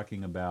were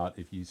talking about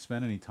if you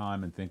spend any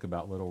time and think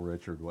about Little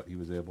Richard, what he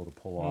was able to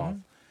pull off,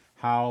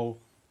 how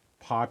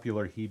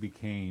popular he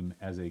became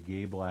as a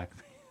gay black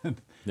man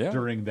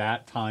during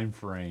that time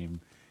frame.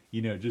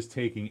 Just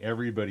taking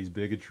everybody's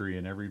bigotry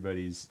and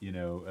everybody's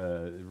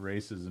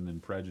racism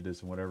and prejudice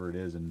and whatever it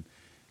is, and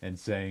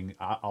saying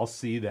I'll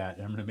see that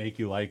and I'm going to make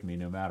you like me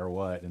no matter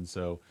what. And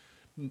so,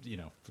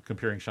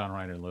 comparing Sean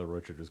Reiner and Little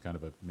Richard is kind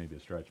of maybe a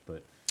stretch,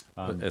 but.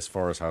 As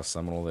far as how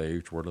seminal they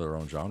each were to their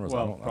own genres,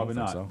 well, I don't probably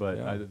think not. so. But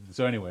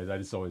yeah. Anyways, I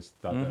just always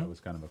thought that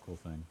was kind of a cool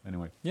thing.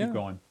 Anyway, keep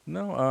going.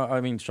 No,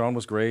 I mean Sean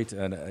was great,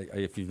 and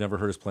if you've never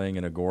heard us playing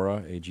in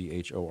Agora,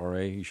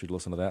 Aghora, you should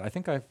listen to that. I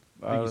think you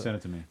sent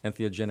it to me.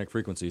 Entheogenic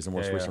Frequencies, the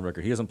most recent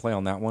record. He doesn't play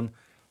on that one,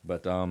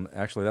 but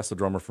actually that's the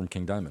drummer from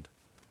King Diamond.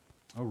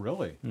 Oh,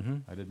 really?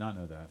 Mm-hmm. I did not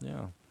know that.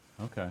 Yeah.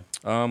 Okay.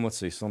 Let's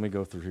see. So let me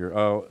go through here.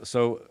 Oh,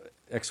 so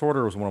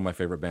Exhorder was one of my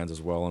favorite bands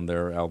as well, and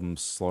their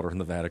albums Slaughter in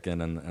the Vatican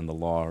and The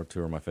Law are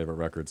two of my favorite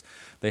records.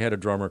 They had a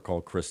drummer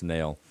called Chris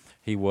Nail.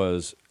 He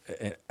was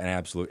an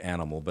absolute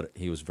animal, but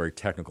he was very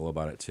technical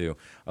about it too.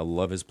 I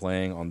love his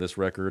playing on this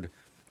record.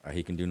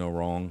 He can do no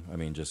wrong. I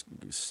mean, just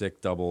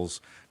sick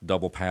doubles,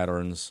 double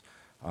patterns,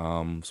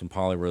 some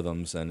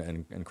polyrhythms,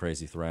 and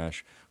crazy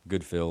thrash.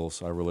 Good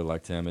fills. I really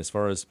liked him. As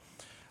far as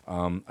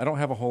I don't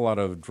have a whole lot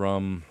of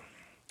drum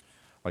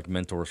like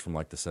mentors from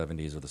like the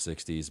 70s or the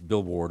 60s.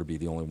 Bill Ward would be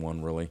the only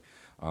one really.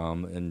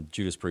 And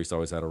Judas Priest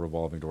always had a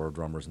revolving door of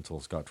drummers until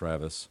Scott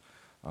Travis.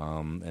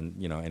 And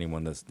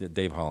anyone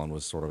Dave Holland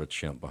was sort of a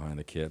chimp behind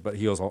the kit, but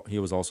he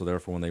was also there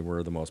for when they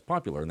were the most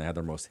popular and they had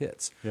their most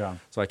hits. Yeah.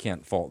 So I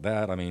can't fault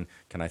that. I mean,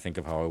 can I think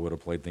of how I would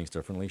have played things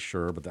differently?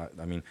 Sure, but how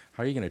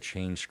are you going to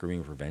change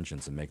Screaming for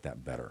Vengeance and make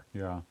that better?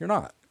 Yeah. You're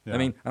not. Yeah. I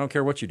mean, I don't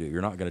care what you do.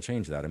 You're not going to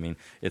change that. I mean,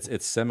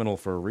 it's seminal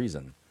for a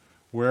reason.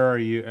 Where are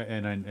you?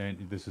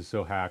 And this is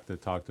so hacked to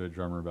talk to a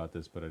drummer about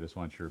this, but I just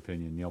want your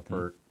opinion. Neil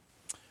Peart.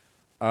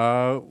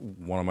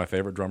 One of my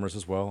favorite drummers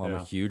as well. I'm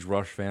a huge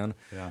Rush fan.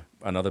 Yeah.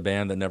 Another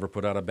band that never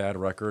put out a bad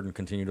record and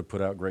continued to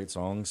put out great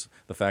songs.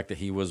 The fact that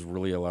he was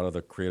really a lot of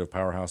the creative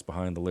powerhouse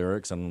behind the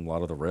lyrics and a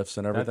lot of the riffs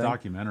and everything. That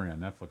documentary on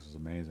Netflix is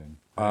amazing.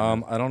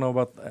 I don't know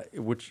about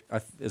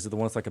is it the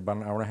one that's like about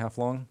an hour and a half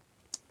long?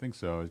 I think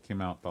so. It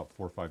came out about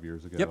 4 or 5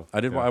 years ago. Yep,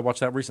 I did. Yeah. I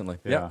watched that recently.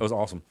 Yeah, it was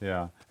awesome.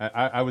 Yeah,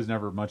 I was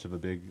never much of a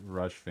big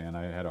Rush fan.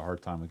 I had a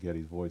hard time with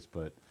Geddy's voice,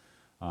 but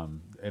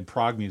and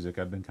prog music,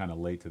 I've been kind of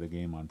late to the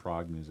game on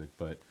prog music,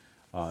 but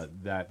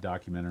that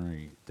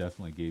documentary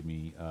definitely gave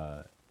me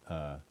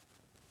a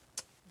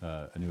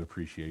new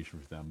appreciation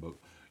for them. But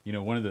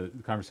one of the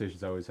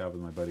conversations I always have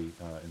with my buddy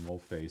in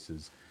Wolfface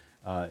is,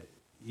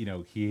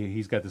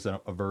 he's got this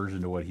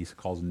aversion to what he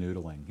calls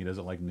noodling. He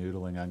doesn't like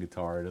noodling on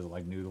guitar. He doesn't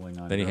like noodling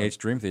on. Then he drums. hates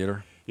Dream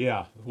Theater.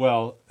 Yeah,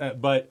 well,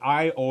 but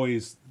I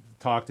always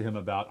talk to him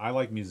about. I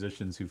like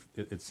musicians who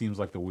it seems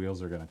like the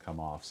wheels are going to come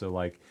off. So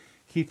like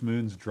Keith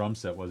Moon's drum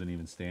set wasn't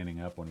even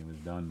standing up when he was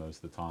done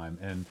most of the time,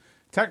 and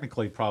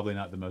technically probably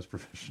not the most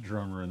proficient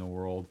drummer in the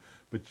world,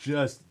 but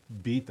just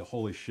beat the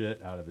holy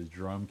shit out of his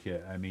drum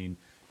kit. I mean,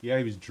 yeah,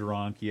 he was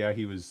drunk. Yeah,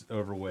 he was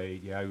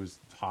overweight. Yeah, he was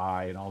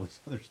high and all this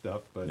other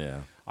stuff. But Yeah.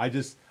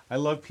 I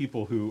love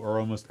people who are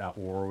almost at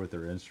war with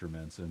their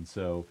instruments, and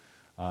so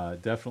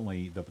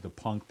definitely the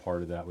punk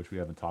part of that, which we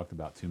haven't talked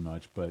about too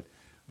much, but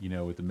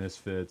with the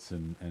Misfits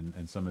and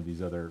some of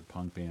these other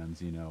punk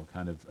bands,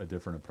 kind of a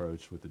different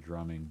approach with the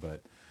drumming,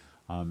 but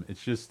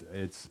it's just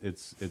it's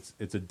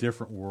a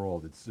different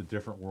world. It's a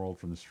different world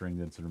from the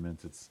stringed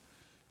instruments.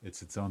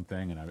 It's its own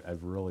thing, and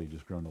I've really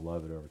just grown to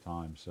love it over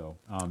time. So,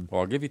 well,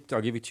 I'll give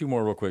you two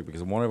more real quick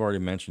because one I've already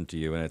mentioned to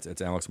you, and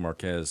it's Alex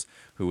Marquez,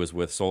 who was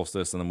with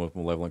Solstice and then with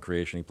Malevolent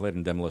Creation. He played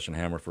in Demolition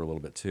Hammer for a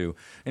little bit too,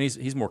 and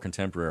he's more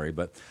contemporary.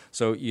 But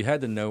so you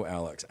had to know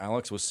Alex.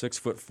 Alex was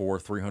 6'4",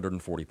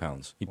 340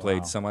 pounds. He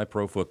played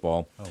semi-pro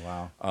football.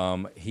 Oh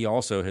wow! He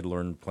also had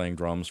learned playing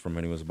drums from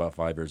when he was about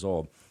 5 years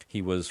old.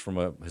 He was from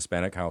a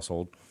Hispanic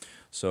household.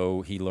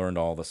 So he learned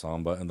all the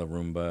samba and the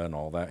rumba and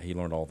all that. He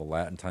learned all the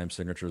Latin time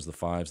signatures, the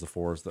fives, the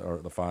fours,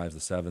 the fives,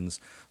 the sevens,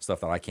 stuff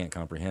that I can't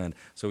comprehend.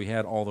 So he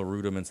had all the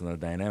rudiments and the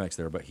dynamics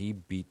there, but he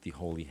beat the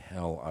holy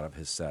hell out of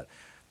his set.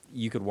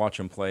 You could watch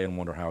him play and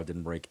wonder how it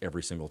didn't break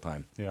every single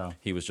time. Yeah.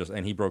 He was just,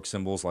 and he broke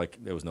cymbals like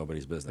it was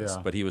nobody's business.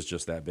 Yeah. But he was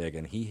just that big,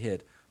 and he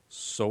hit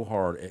so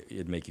hard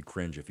it'd make you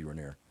cringe if you were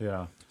near.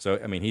 Yeah. So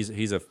I mean,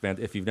 he's a fan.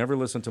 If you've never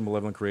listened to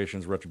Malevolent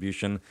Creation's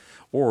Retribution,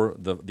 or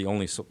the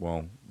only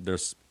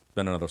there's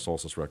been another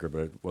Solstice record,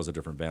 but it was a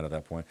different band at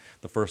that point.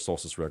 The first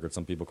Solstice record,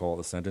 some people call it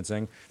The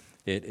Sentencing.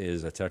 It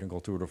is a technical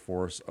tour de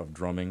force of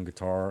drumming,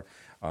 guitar.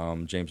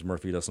 James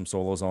Murphy does some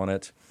solos on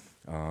it.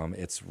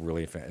 It's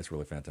really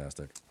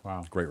fantastic.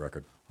 Wow. Great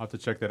record. I'll have to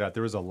check that out.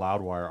 There was a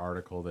Loudwire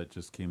article that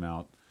just came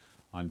out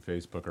on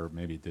Facebook, or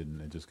maybe it didn't.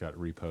 It just got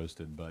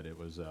reposted, but it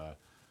was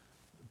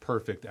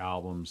perfect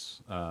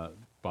albums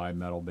by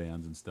metal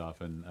bands and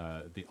stuff. And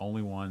the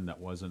only one that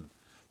was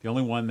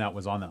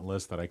on that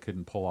list that I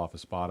couldn't pull off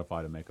of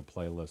Spotify to make a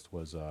playlist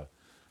was, I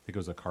think it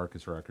was a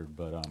Carcass record.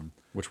 But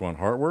which one,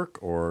 Heartwork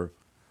or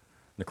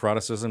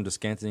Necroticism,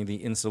 Descanting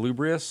the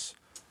Insalubrious,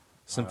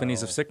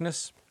 Symphonies of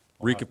Sickness,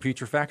 Reek of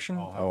Putrefaction?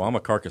 I'm a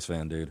Carcass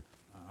fan, dude.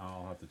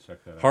 I'll have to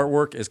check that out.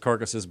 Heartwork is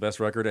Carcass's best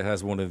record. It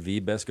has one of the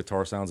best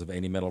guitar sounds of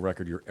any metal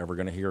record you're ever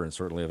going to hear, and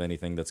certainly of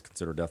anything that's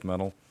considered death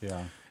metal.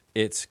 Yeah.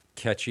 It's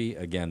catchy.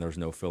 Again, there's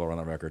no filler on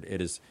that record.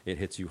 It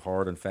hits you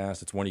hard and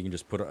fast. It's one you can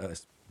just put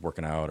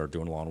working out or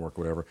doing lawn work,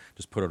 whatever.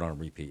 Just put it on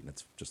repeat, and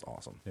it's just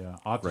awesome. Yeah,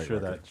 I'll have to share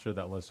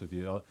that list with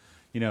you.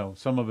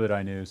 Some of it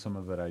I knew, some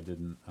of it I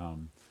didn't.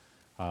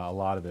 A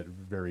lot of it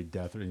very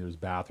death. There's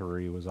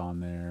Bathory was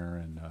on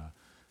there, and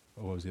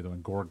what was the other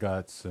one?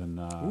 Gorguts and.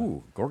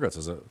 Ooh,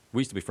 Gorguts we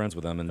used to be friends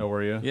with them. And, oh,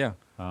 were you? Yeah.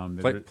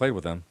 Played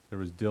with them. There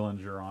was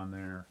Dillinger on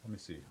there. Let me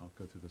see. I'll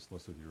go through this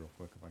list with you real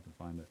quick if I can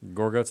find it.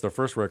 Gorguts, their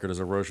first record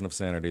is Erosion of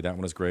Sanity. That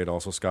one is great.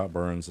 Also Scott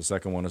Burns. The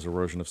second one is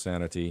Erosion of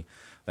Sanity.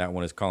 That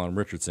one is Colin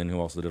Richardson, who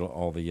also did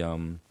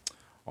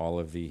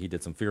he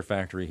did some Fear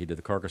Factory. He did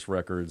the Carcass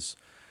records.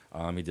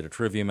 He did a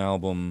Trivium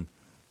album.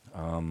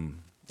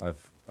 I've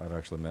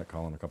actually met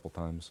Colin a couple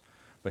times.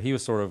 But he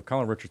was sort of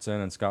Colin Richardson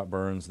and Scott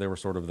Burns. They were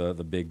sort of the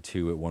big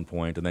two at one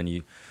point, and then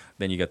you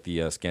got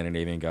the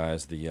Scandinavian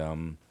guys.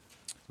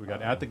 We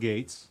got At the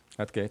Gates.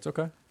 At the Gates,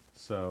 okay.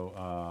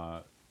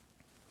 So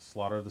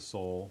Slaughter of the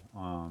Soul,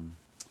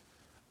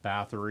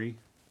 Bathory.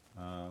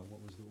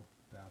 What was the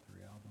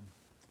Bathory album?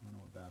 I don't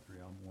know what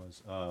Bathory album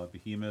was.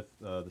 Behemoth,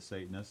 the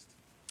Satanist,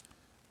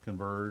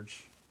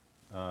 Converge,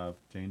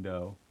 Jane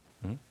Doe.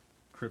 Mm-hmm.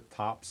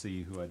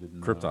 Cryptopsy, who I didn't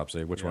know.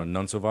 Cryptopsy, which one?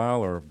 None So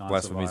Vile or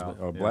Blasphemies?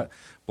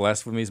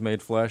 Blasphemies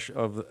Made Flesh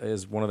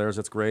is one of theirs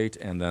that's great,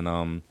 and then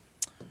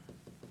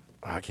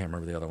I can't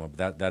remember the other one.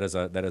 But that is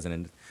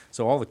an.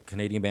 So all the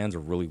Canadian bands are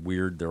really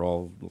weird. They're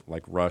all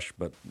like Rush,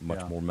 but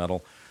much more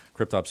metal.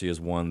 Cryptopsy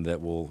is one that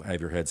will have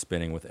your head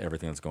spinning with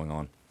everything that's going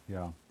on.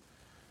 Yeah.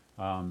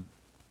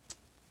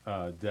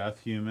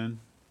 Death Human.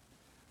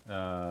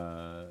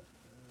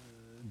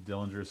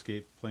 Dillinger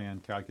Escape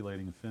Plan,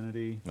 Calculating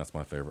Infinity. That's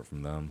my favorite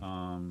from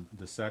them.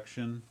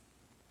 Dissection.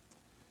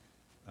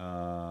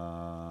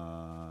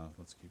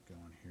 Let's keep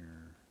going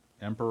here.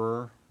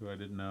 Emperor, who I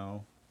didn't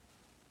know.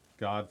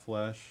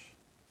 Godflesh.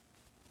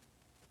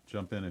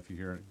 Jump in if you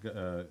hear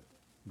it.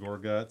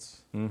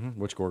 Gorguts. Mm-hmm.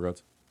 Which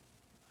Gorguts?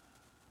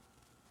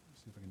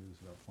 Let's see if I can do this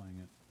without playing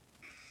it.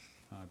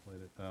 I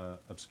played it.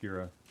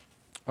 Obscura.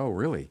 Oh,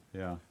 really?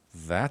 Yeah.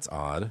 That's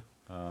odd.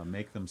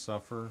 Make Them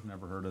Suffer.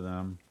 Never heard of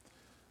them.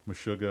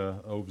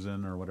 Meshuggah,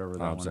 Obzin, or whatever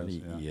that one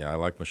is. Yeah, I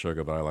like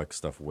Meshuggah, but I like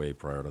stuff way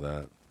prior to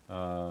that.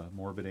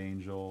 Morbid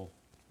Angel.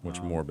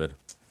 Which Morbid?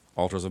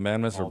 Altars of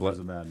Madness? Altars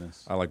of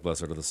Madness. I like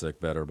Blessed of the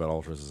Sick better, but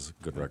Altars is a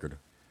good record.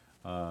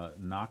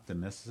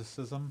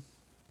 Noctimisticism.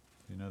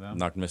 You know them?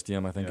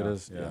 Noctimistium, I think it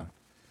is. Yeah.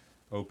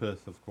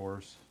 Opeth, of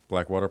course.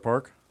 Blackwater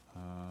Park?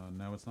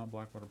 No, it's not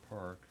Blackwater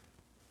Park.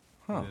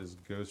 Huh. It is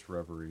Ghost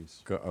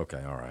Reveries.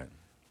 Okay, all right.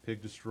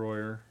 Pig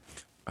Destroyer.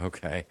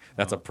 Okay,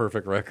 that's a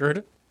perfect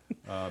record.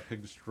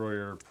 Pig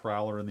Destroyer,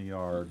 Prowler in the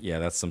Yard. Yeah,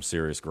 that's some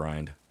serious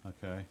grind.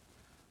 Okay.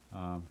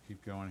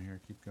 Keep going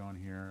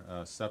here.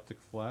 Septic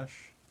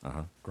Flesh.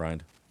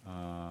 Grind.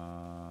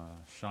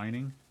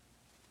 Shining.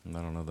 I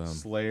don't know them.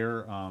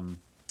 Slayer,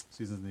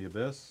 Seasons in the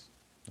Abyss.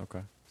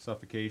 Okay.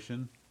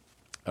 Suffocation.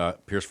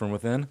 Pierce from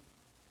Within?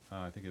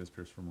 I think it is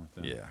Pierce from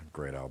Within. Yeah,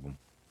 great album.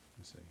 Let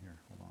me see here.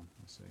 Hold on.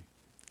 Let me see.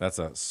 That's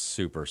a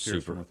super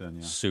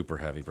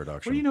heavy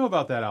production. What do you know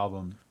about that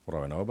album? What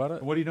do I know about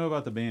it? What do you know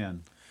about the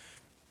band?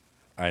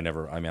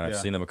 I've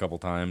seen them a couple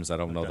times. I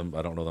don't know them.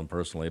 I don't know them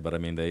personally, but I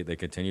mean, they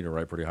continue to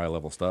write pretty high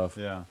level stuff.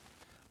 Yeah.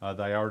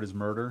 Thy Art is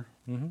Murder.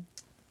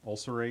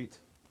 Ulcerate.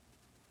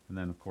 And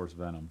then, of course,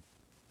 Venom.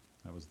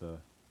 That was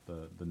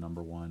the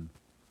number one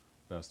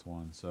best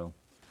one. So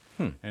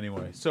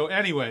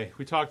anyway,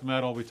 we talked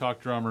metal, we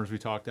talked drummers, we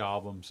talked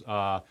albums.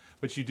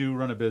 But you do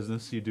run a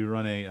business. You do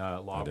run a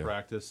law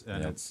practice,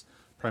 and it's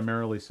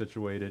primarily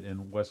situated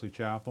in Wesley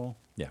Chapel.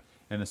 Yeah.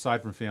 And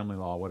aside from family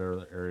law, what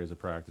other areas of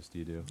practice do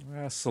you do?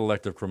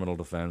 Selective criminal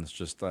defense.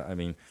 Just a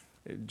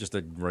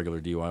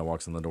regular DUI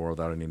walks in the door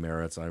without any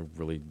merits. I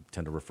really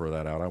tend to refer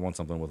that out. I want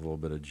something with a little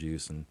bit of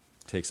juice and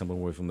take something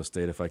away from the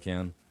state if I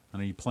can.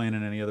 And are you playing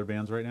in any other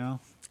bands right now?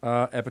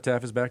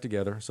 Epitaph is back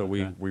together, so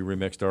we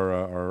remixed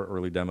our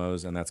early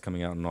demos, and that's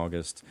coming out in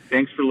August.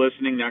 Thanks for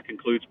listening. That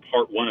concludes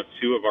part 1 of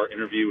 2 of our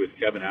interview with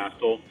Kevin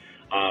Astle.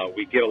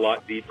 We get a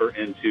lot deeper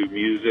into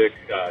music,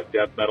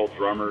 death metal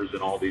drummers,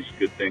 and all these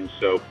good things.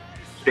 So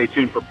stay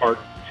tuned for part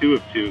 2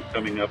 of 2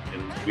 coming up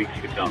in weeks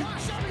to come.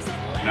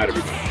 Good night,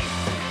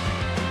 everybody.